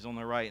trees on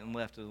the right and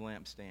left of the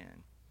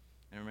lampstand?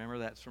 And remember,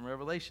 that's from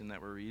Revelation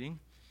that we're reading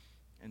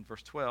in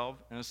verse 12.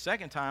 And a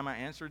second time I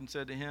answered and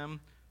said to him,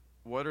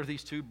 what are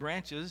these 2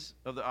 branches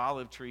of the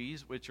olive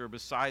trees which are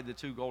beside the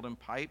 2 golden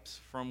pipes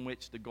from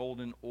which the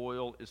golden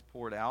oil is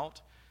poured out?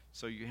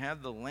 So you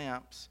have the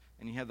lamps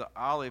and you have the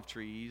olive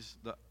trees.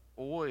 The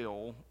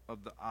oil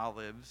of the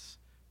olives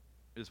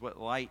is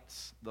what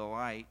lights the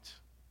light,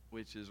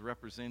 which is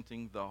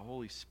representing the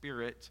Holy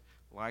Spirit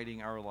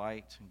lighting our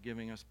light and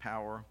giving us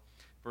power.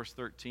 Verse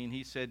 13,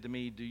 he said to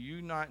me, do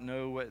you not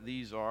know what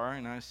these are?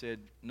 And I said,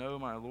 no,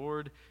 my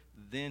Lord.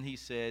 Then he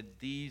said,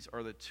 these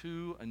are the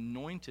 2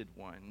 anointed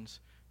ones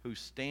who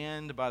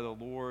stand by the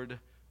Lord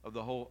of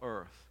the whole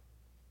earth.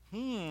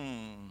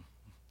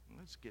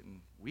 That's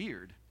getting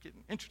weird,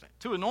 getting interesting.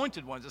 2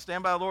 anointed ones that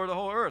stand by the Lord of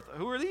the whole earth.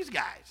 Who are these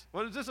guys?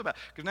 What is this about?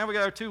 Because now we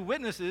got our 2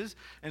 witnesses,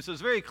 and so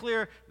it's very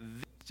clear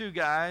these 2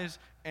 guys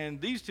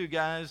and these 2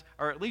 guys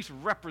are at least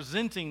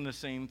representing the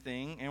same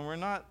thing, and we're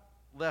not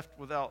left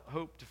without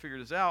hope to figure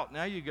this out.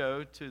 Now you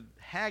go to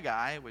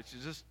Haggai, which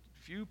is just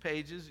a few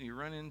pages, and you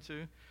run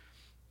into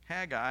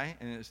Haggai,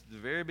 and it's the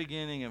very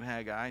beginning of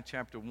Haggai,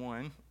 chapter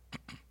 1.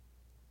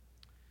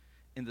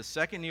 In the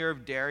 2nd year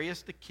of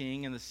Darius the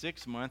king, in the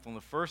 6th month, on the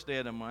 1st day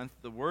of the month,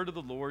 the word of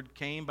the Lord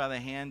came by the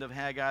hand of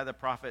Haggai the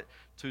prophet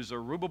to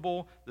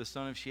Zerubbabel, the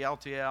son of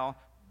Shealtiel,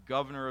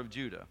 governor of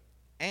Judah,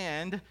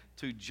 and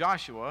to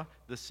Joshua,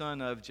 the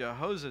son of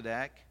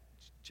Jehozadak,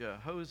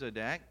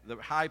 the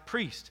high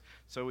priest.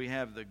 So we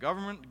have the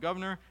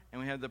governor,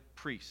 and we have the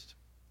priest.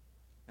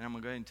 And I'm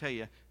going to go ahead and tell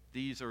you,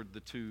 these are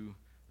the 2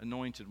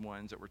 anointed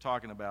ones that we're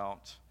talking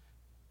about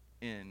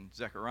in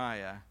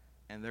Zechariah,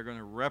 and they're going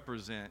to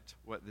represent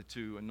what the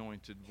 2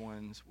 anointed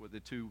ones, what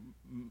the 2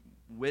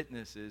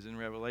 witnesses in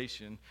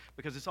Revelation,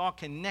 because it's all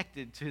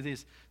connected to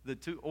this, the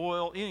 2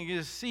 oil. You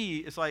just see,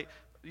 it's like,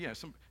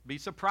 be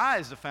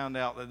surprised to find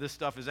out that this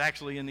stuff is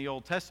actually in the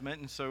Old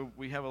Testament, and so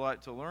we have a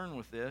lot to learn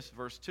with this.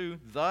 Verse 2,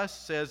 thus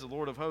says the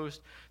Lord of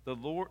hosts,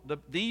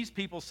 these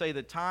people say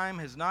the time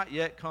has not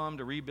yet come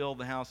to rebuild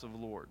the house of the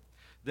Lord.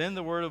 Then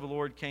the word of the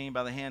Lord came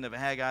by the hand of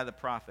Haggai the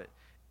prophet.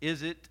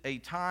 Is it a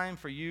time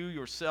for you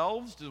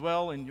yourselves to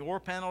dwell in your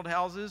paneled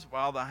houses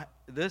while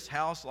this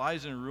house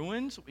lies in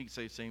ruins? We can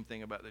say the same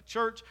thing about the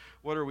church.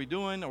 What are we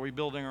doing? Are we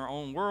building our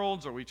own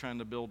worlds? Are we trying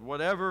to build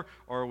whatever?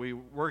 Or are we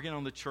working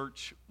on the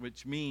church,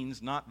 which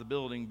means not the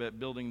building, but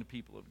building the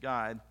people of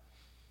God?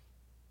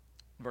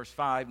 Verse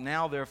 5,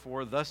 now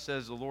therefore, thus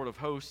says the Lord of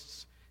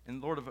hosts,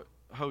 and Lord of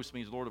hosts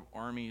means Lord of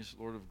armies,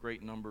 Lord of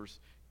great numbers,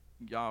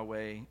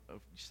 Yahweh of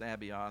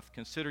Sabaoth,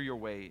 consider your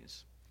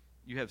ways.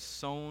 You have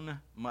sown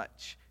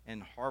much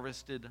and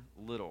harvested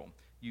little.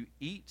 You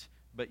eat,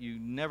 but you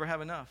never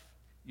have enough.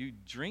 You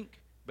drink,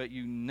 but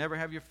you never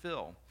have your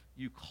fill.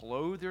 You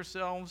clothe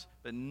yourselves,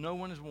 but no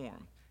one is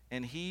warm.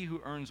 And he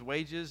who earns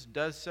wages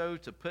does so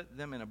to put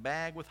them in a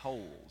bag with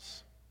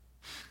holes.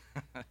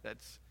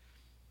 That's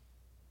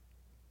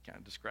kind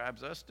of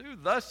describes us too.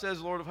 Thus says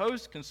the Lord of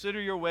hosts,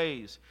 consider your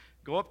ways.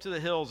 Go up to the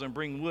hills and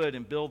bring wood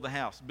and build the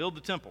house. Build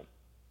the temple.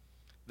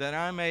 That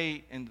I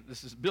may, and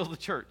this is build the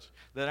church,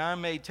 that I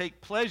may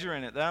take pleasure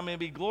in it, that I may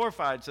be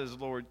glorified, says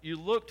the Lord. You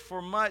looked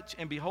for much,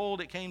 and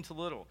behold, it came to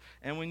little.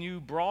 And when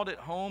you brought it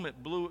home,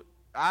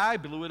 I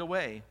blew it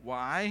away.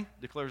 Why,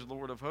 declares the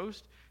Lord of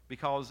hosts?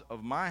 Because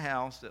of my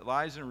house that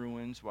lies in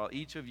ruins, while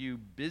each of you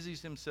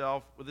busies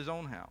himself with his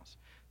own house.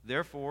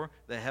 Therefore,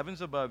 the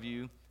heavens above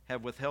you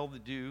have withheld the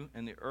dew,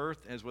 and the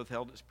earth has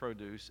withheld its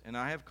produce. And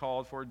I have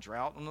called for a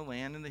drought on the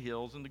land and the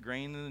hills, and the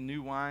grain and the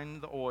new wine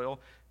and the oil,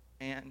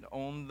 and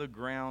on the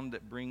ground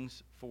that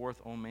brings forth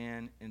on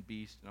man and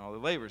beast and all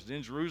their labors.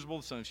 Then Zerubbabel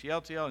the son of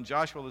Shealtiel and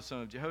Joshua the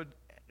son of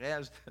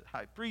Jehoahaz the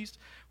high priest,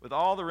 with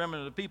all the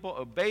remnant of the people,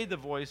 obeyed the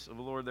voice of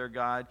the Lord their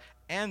God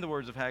and the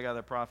words of Haggai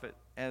the prophet,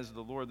 as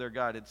the Lord their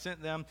God had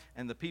sent them,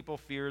 and the people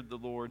feared the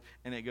Lord.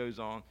 And it goes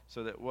on,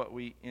 so that what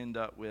we end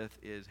up with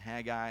is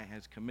Haggai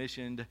has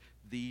commissioned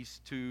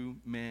these 2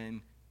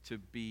 men to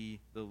be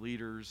the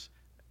leaders,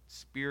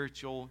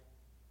 spiritual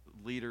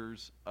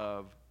leaders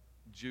of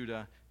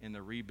Judah in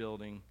the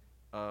rebuilding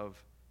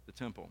of the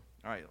temple.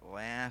 All right,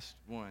 last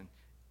one,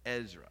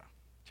 Ezra,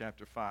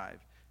 chapter 5.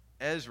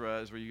 Ezra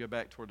is where you go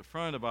back toward the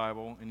front of the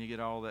Bible, and you get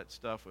all that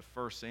stuff with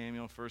 1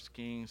 Samuel, 1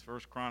 Kings,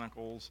 1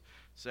 Chronicles,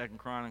 2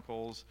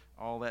 Chronicles,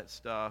 all that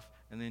stuff,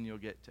 and then you'll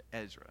get to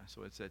Ezra.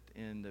 So it's at the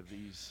end of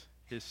these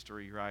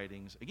history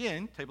writings.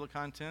 Again, table of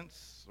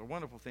contents, a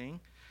wonderful thing.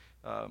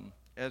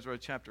 Ezra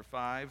chapter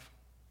 5,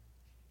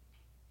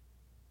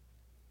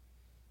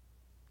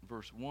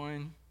 verse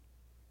 1.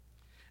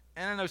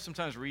 And I know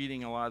sometimes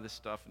reading a lot of this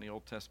stuff in the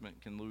Old Testament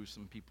can lose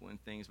some people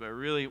and things, but I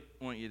really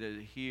want you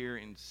to hear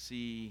and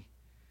see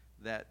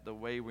that the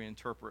way we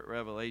interpret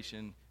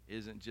Revelation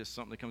isn't just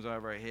something that comes out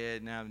of our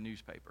head and out of the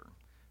newspaper.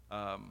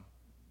 A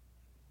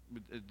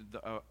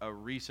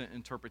recent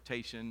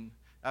interpretation,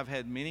 I've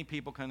had many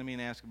people come to me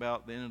and ask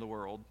about the end of the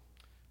world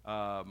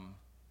and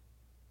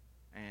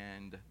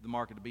the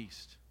mark of the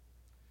beast.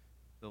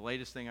 The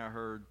latest thing I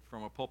heard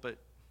from a pulpit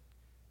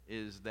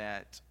is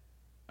that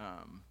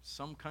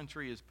some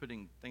country is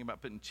thinking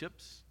about putting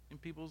chips in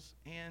people's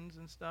hands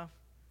and stuff,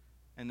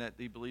 and that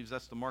he believes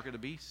that's the mark of the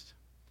beast.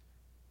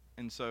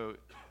 And so,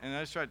 and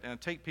I just try to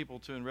take people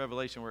to in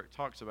Revelation where it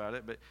talks about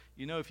it, but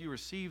if you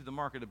receive the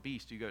mark of the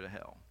beast, you go to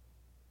hell.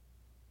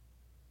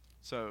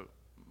 So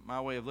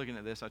my way of looking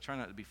at this, I try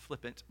not to be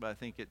flippant, but I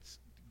think it's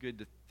good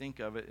to think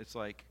of it. It's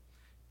like,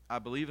 I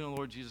believe in the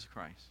Lord Jesus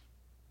Christ.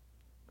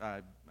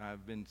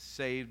 I've been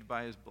saved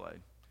by his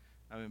blood.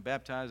 I've been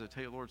baptized. I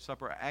take the Lord's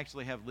Supper. I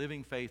actually have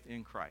living faith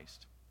in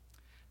Christ.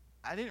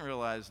 I didn't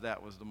realize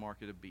that was the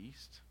mark of the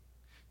beast.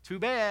 Too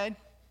bad.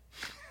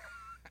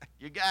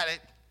 You got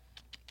it.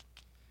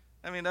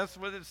 I mean, that's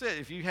what it said.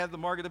 If you have the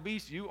mark of the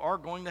beast, you are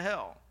going to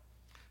hell.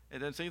 It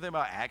doesn't say anything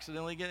about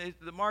accidentally getting it.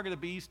 The mark of the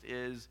beast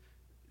is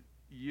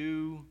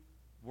you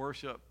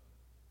worship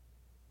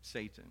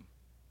Satan.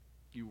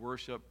 You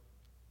worship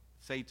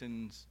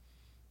Satan's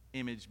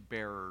image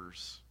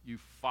bearers. You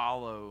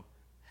follow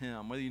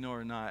him, whether you know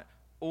or not,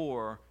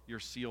 or you're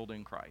sealed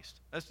in Christ.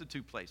 That's the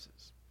two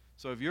places.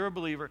 So if you're a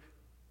believer,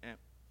 and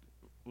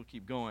we'll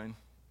keep going,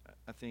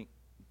 I think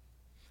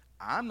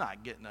I'm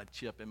not getting a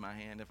chip in my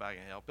hand if I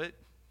can help it.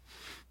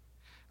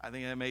 I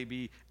think that may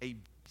be a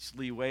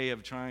beastly way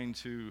of trying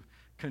to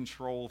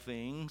control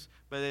things,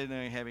 but it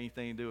doesn't have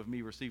anything to do with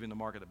me receiving the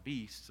mark of the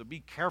beast. So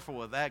be careful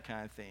with that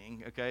kind of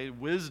thing, okay?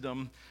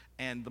 Wisdom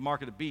and the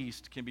mark of the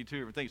beast can be two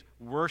different things.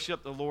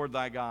 Worship the Lord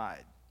thy God.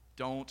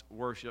 Don't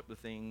worship the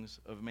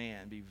things of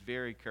man. Be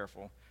very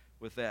careful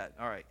with that.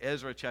 All right,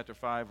 Ezra chapter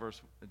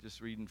 5,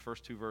 just reading the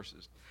first two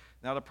verses.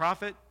 Now the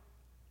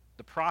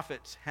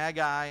prophets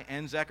Haggai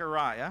and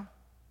Zechariah,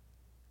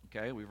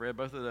 okay, we've read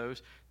both of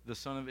those, the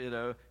son of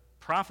Iddo,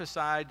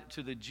 prophesied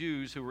to the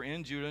Jews who were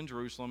in Judah and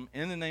Jerusalem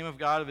in the name of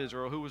God of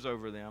Israel, who was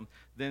over them.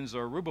 Then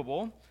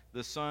Zerubbabel,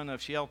 the son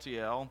of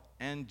Shealtiel,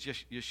 and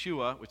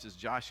Yeshua, which is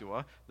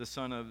Joshua, the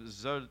son of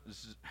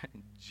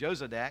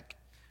Jozadak,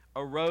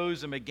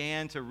 arose and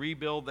began to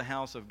rebuild the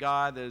house of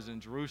God that is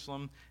in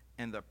Jerusalem,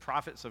 and the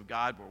prophets of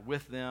God were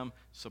with them,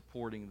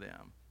 supporting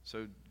them.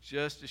 So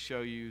just to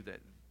show you that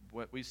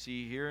what we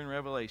see here in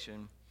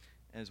Revelation,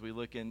 as we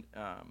look in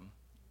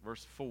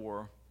verse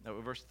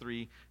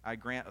 3, I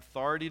grant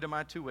authority to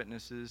my two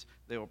witnesses.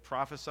 They will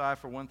prophesy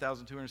for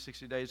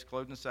 1,260 days,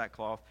 clothed in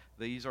sackcloth.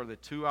 These are the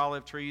two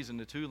olive trees and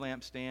the two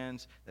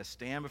lampstands that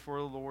stand before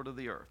the Lord of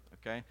the earth.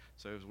 Okay?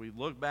 So as we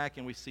look back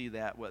and we see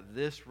that, what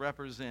this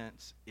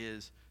represents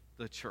is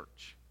the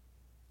church,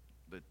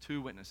 the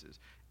two witnesses.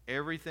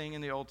 Everything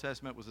in the Old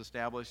Testament was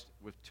established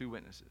with two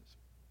witnesses.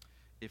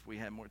 If we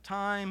had more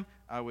time,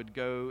 I would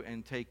go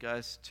and take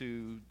us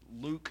to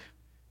Luke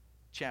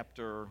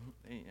chapter,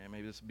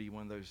 maybe this would be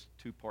one of those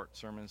two-part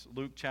sermons,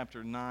 Luke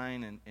chapter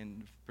 9,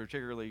 and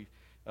particularly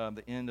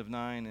the end of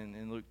 9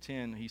 and Luke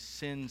 10, he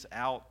sends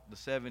out the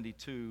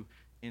 72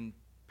 in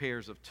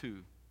pairs of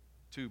two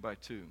by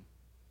two.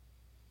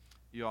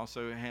 You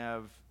also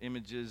have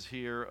images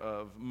here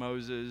of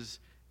Moses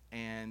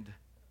and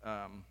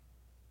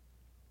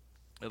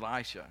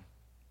Elijah,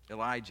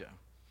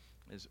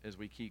 as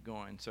we keep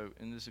going. So,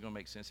 and this is going to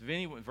make sense. If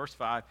anyone, verse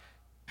 5,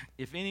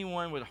 if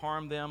anyone would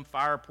harm them,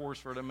 fire pours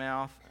from the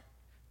mouth.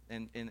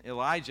 And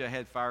Elijah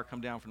had fire come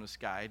down from the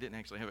sky. He didn't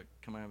actually have it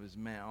come out of his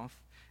mouth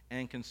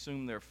and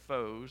consume their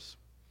foes.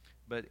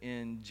 But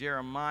in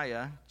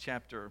Jeremiah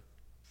chapter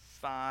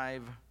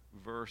 5,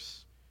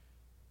 verse,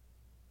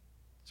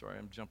 sorry,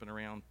 I'm jumping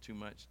around too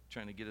much,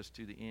 trying to get us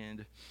to the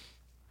end.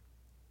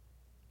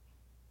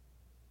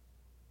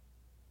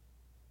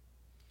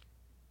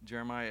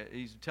 Jeremiah,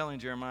 he's telling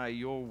Jeremiah,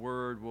 your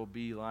word will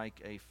be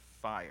like a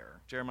fire.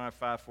 Jeremiah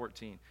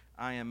 5:14,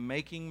 I am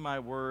making my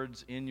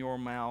words in your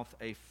mouth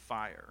a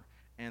fire,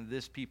 and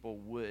this people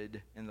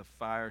wood, and the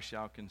fire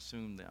shall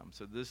consume them.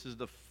 So this is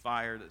the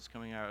fire that's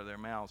coming out of their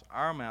mouths.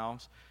 Our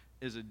mouths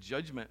is a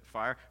judgment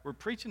fire. We're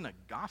preaching the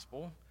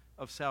gospel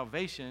of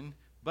salvation,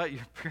 but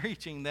you're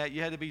preaching that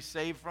you had to be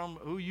saved from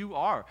who you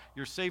are.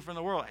 You're saved from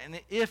the world.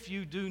 And if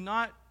you do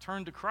not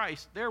turn to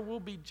Christ, there will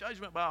be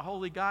judgment by a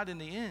holy God in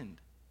the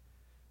end.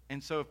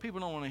 And so if people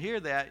don't want to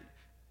hear that,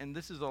 and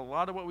this is a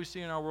lot of what we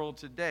see in our world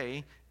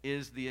today,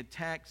 is the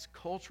attacks,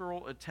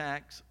 cultural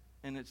attacks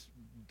and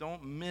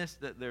don't miss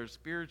that they're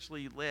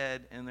spiritually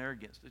led and they're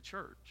against the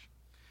church.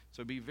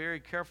 So be very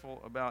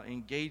careful about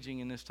engaging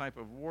in this type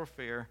of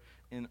warfare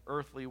in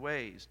earthly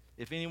ways.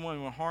 If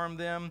anyone will harm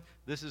them,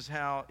 this is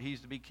how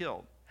he's to be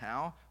killed.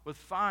 How? With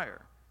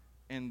fire.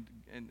 And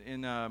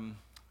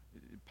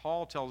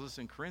Paul tells us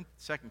in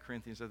 2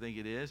 Corinthians, I think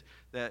it is,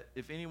 that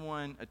if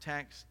anyone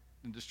attacks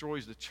and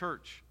destroys the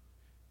church,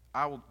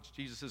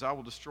 Jesus says, I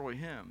will destroy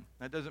him.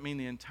 That doesn't mean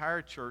the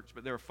entire church,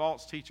 but there are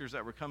false teachers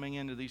that were coming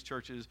into these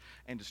churches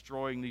and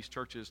destroying these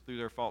churches through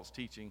their false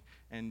teaching.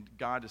 And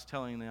God is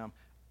telling them,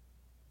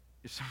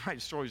 if somebody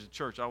destroys the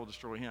church, I will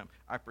destroy him.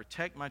 I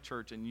protect my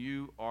church, and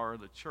you are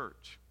the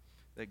church.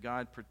 That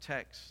God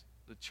protects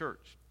the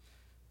church.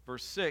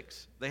 Verse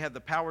 6, they have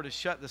the power to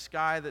shut the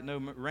sky that no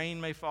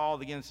rain may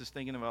fall. Again, this is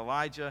thinking of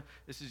Elijah.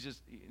 This is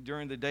just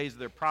during the days of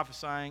their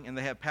prophesying. And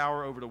they have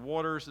power over the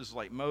waters. This is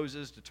like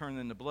Moses, to turn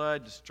them into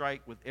blood, to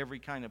strike with every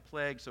kind of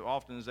plague so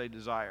often as they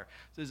desire.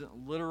 This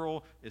isn't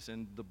literal. It's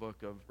in the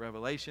book of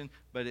Revelation.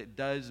 But it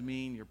does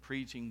mean you're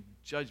preaching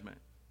judgment.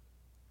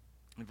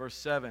 In verse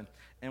 7,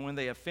 and when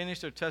they have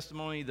finished their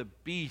testimony, the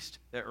beast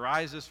that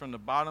rises from the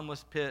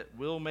bottomless pit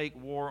will make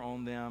war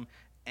on them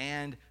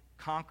and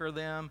conquer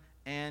them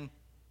and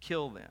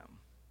kill them.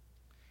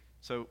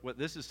 So what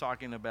this is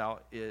talking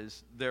about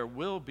is there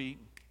will be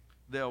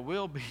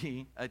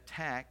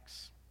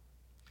attacks,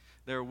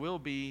 there will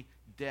be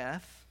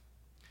death,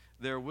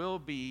 there will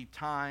be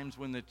times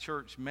when the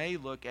church may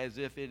look as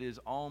if it is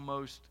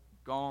almost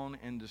gone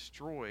and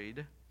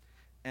destroyed.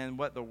 And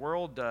what the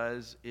world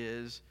does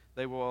is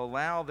they will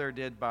allow their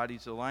dead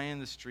bodies to lie in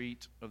the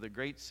street of the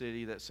great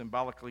city that's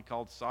symbolically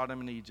called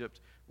Sodom and Egypt,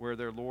 where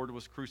their Lord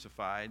was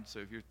crucified. So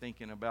if you're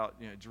thinking about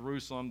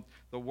Jerusalem,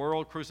 the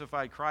world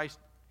crucified Christ,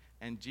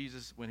 and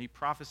Jesus, when he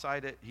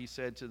prophesied it, he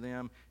said to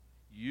them,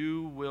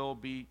 you will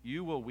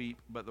weep,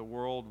 but the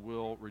world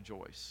will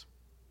rejoice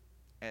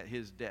at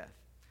his death.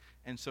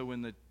 And so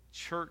when the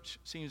church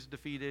seems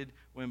defeated,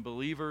 when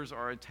believers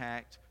are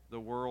attacked, the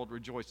world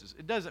rejoices.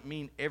 It doesn't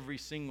mean every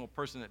single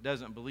person that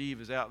doesn't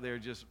believe is out there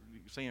just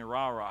saying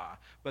rah-rah.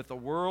 But the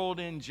world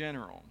in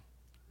general,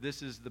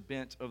 this is the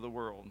bent of the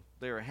world.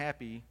 They are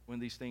happy when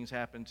these things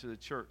happen to the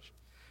church.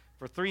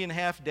 For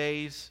 3.5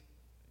 days,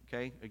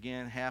 okay,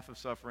 again, half of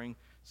suffering,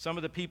 some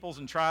of the peoples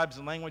and tribes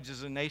and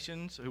languages and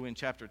nations who in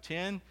chapter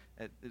 10,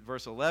 at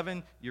verse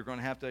 11, you're going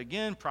to have to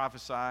again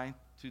prophesy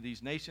to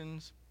these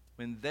nations.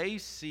 When they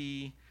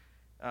see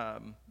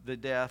the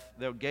death,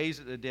 they'll gaze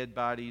at the dead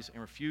bodies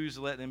and refuse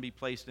to let them be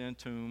placed in a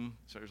tomb.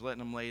 So there's letting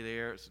them lay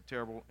there. It's a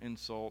terrible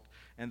insult.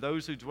 And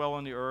those who dwell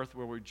on the earth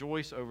will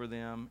rejoice over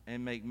them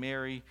and make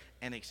merry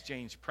and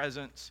exchange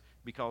presents,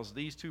 because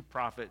these two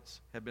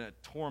prophets have been a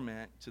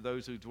torment to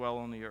those who dwell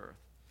on the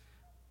earth.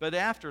 But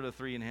after the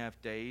 3.5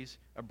 days,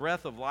 a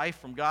breath of life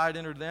from God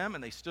entered them,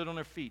 and they stood on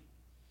their feet.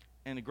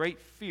 And a great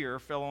fear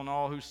fell on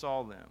all who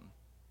saw them.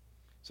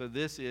 So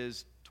this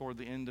is toward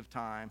the end of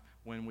time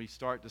when we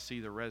start to see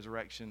the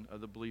resurrection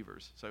of the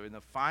believers. So in the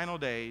final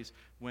days,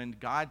 when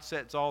God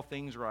sets all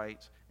things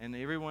right, and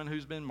everyone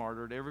who's been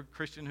martyred, every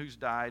Christian who's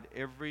died,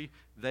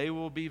 they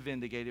will be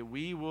vindicated,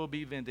 we will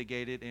be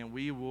vindicated, and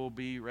we will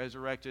be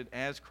resurrected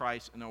as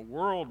Christ, and the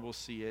world will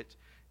see it,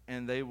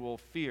 and they will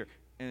fear.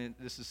 And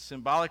this is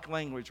symbolic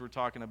language we're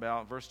talking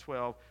about. Verse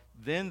 12,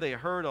 then they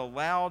heard a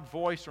loud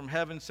voice from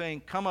heaven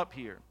saying, come up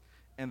here.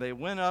 And they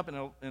went up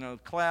in a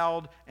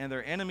cloud, and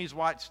their enemies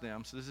watched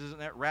them. So this isn't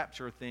that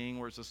rapture thing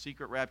where it's a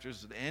secret rapture.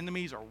 The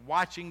enemies are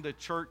watching the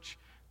church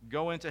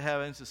go into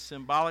heaven. It's a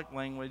symbolic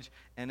language.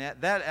 And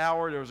at that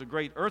hour, there was a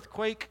great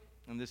earthquake.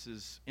 And this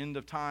is end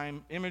of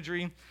time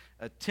imagery.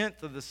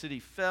 1/10 of the city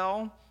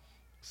fell.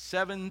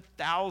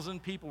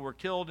 7,000 people were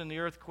killed in the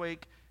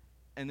earthquake.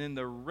 And then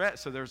the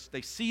rest, so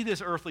they see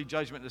this earthly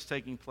judgment that's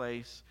taking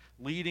place,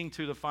 leading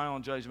to the final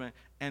judgment.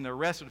 And the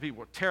rest of the people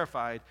were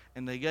terrified,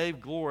 and they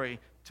gave glory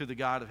to the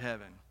God of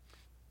heaven.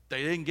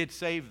 They didn't get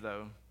saved,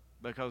 though,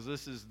 because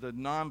this is the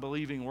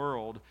non-believing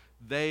world.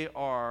 They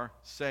are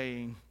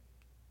saying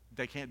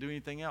they can't do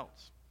anything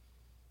else.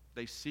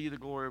 They see the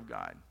glory of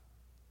God.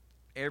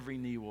 Every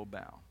knee will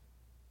bow,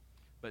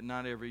 but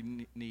not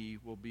every knee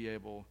will be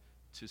able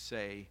to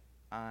say,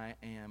 I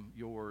am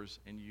yours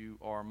and you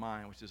are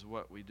mine, which is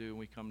what we do when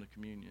we come to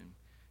communion.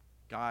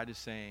 God is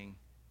saying,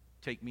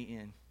 take me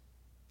in.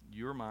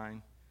 You're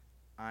mine.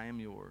 I am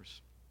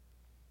yours.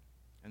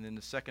 And then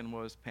the second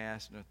woe is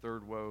past, and the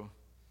third woe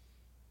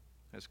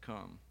has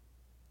come.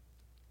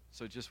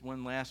 So just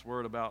one last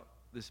word about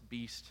this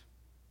beast,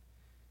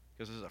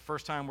 because this is the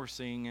first time we're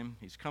seeing him.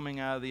 He's coming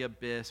out of the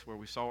abyss where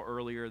we saw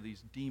earlier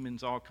these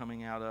demons all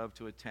coming out of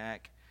to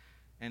attack.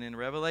 And in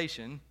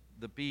Revelation,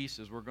 the beast,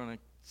 as we're going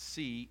to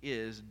see,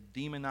 is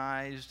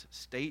demonized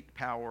state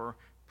power,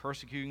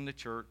 persecuting the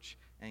church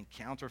and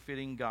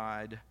counterfeiting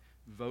God.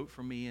 Vote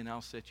for me and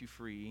I'll set you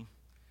free.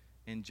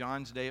 In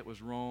John's day, it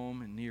was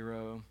Rome and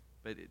Nero,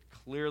 but it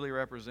clearly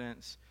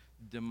represents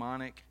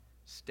demonic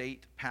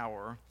state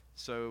power.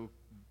 So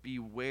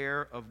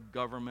beware of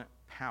government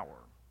power.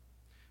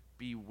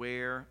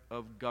 Beware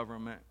of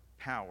government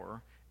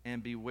power,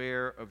 and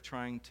beware of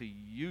trying to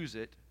use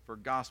it for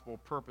gospel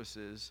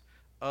purposes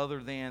other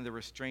than the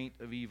restraint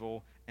of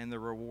evil and the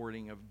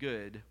rewarding of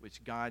good,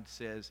 which God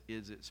says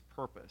is its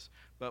purpose.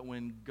 But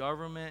when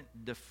government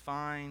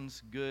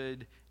defines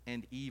good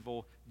and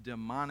evil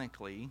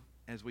demonically,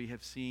 as we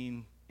have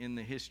seen in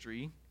the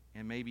history,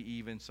 and maybe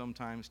even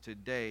sometimes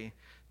today,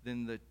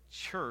 then the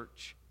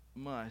church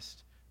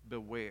must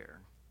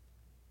beware.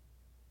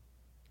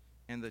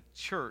 And the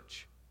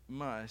church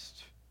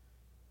must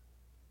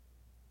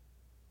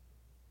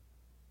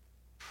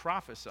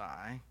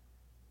prophesy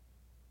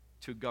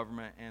to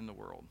government and the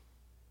world.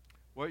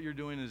 What you're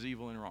doing is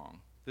evil and wrong.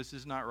 This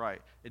is not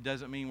right. It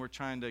doesn't mean we're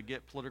trying to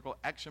get political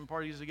action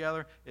parties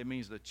together. It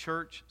means the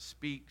church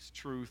speaks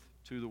truth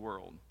to the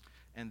world.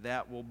 And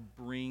that will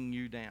bring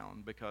you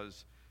down,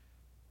 because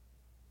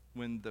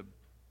when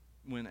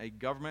a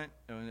government,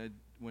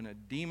 when a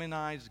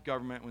demonized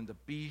government, when the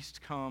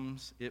beast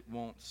comes, it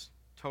wants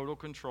total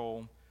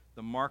control.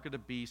 The mark of the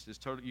beast is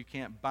total. You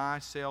can't buy,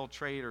 sell,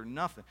 trade, or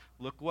nothing.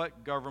 Look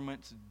what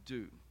governments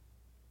do.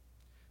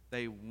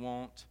 They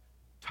want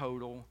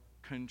total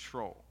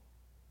control.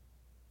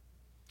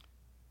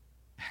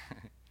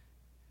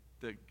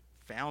 The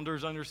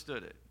founders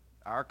understood it.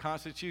 Our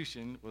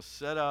Constitution was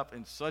set up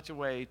in such a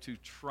way to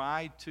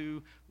try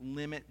to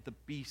limit the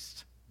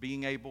beast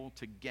being able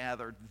to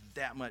gather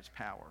that much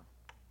power.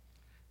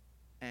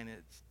 And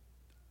it's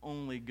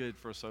only good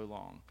for so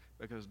long,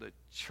 because the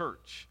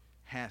church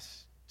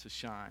has to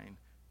shine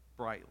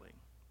brightly.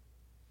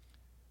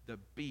 The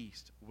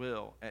beast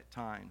will at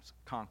times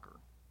conquer.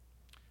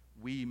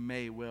 We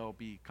may well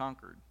be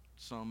conquered.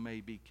 Some may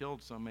be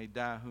killed, some may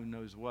die, who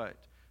knows what.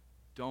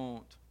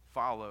 Don't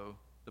follow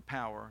the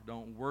power.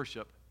 Don't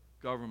worship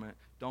government.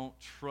 Don't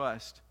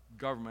trust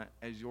government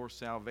as your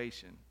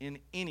salvation in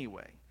any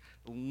way.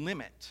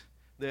 Limit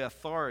the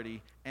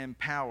authority and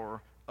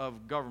power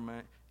of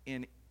government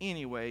in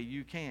any way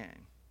you can.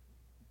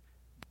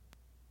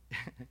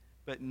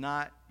 But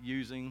not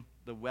using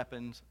the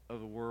weapons of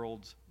the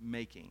world's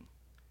making.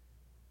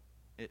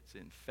 It's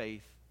in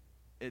faith.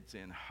 It's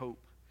in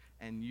hope.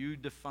 And you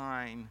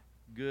define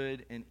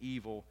good and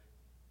evil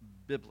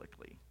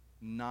biblically,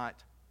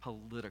 not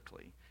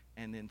politically,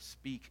 and then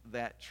speak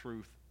that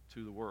truth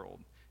to the world.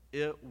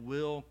 It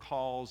will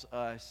cause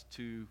us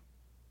to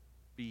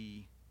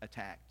be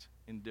attacked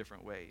in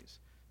different ways.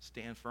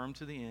 Stand firm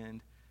to the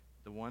end.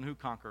 The one who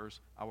conquers,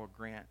 I will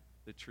grant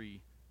the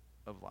tree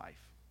of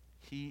life.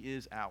 He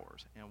is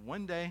ours. And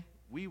one day,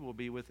 we will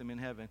be with him in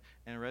heaven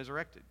and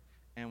resurrected.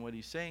 And what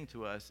he's saying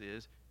to us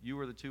is, you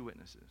are the two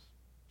witnesses.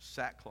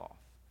 Sackcloth,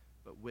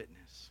 but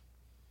witness.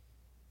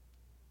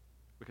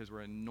 Because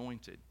we're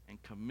anointed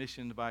and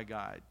commissioned by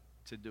God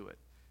to do it.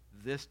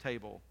 This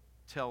table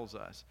tells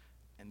us,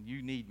 and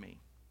you need me.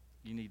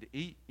 You need to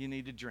eat, you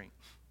need to drink.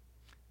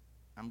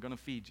 I'm going to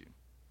feed you.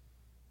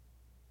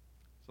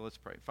 So let's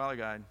pray. Father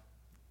God,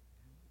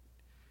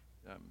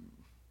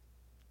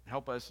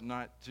 help us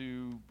not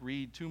to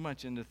read too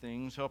much into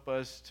things. Help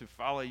us to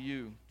follow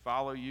you.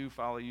 Follow you,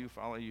 follow you,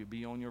 follow you.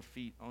 Be on your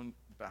feet,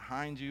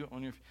 behind you,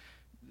 on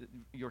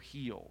your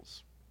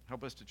heels.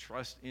 Help us to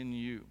trust in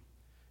you.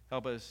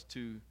 Help us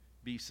to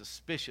be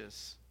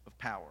suspicious of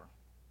power.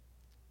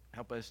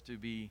 Help us to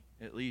be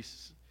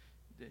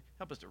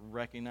help us to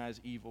recognize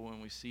evil when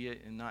we see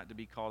it, and not to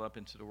be caught up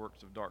into the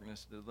works of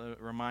darkness. To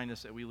remind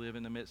us that we live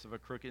in the midst of a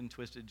crooked and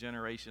twisted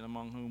generation,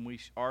 among whom we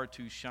are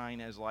to shine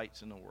as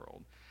lights in the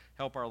world.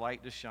 Help our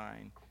light to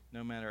shine,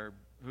 no matter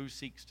who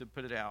seeks to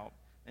put it out.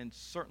 And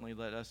certainly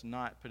let us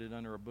not put it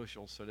under a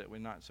bushel so that we're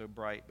not so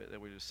bright, but that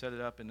we just set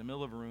it up in the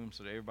middle of a room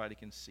so that everybody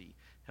can see.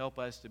 Help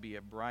us to be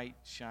a bright,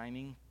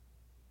 shining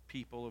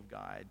people of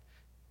God.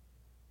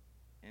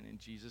 And in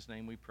Jesus'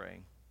 name we pray,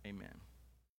 amen.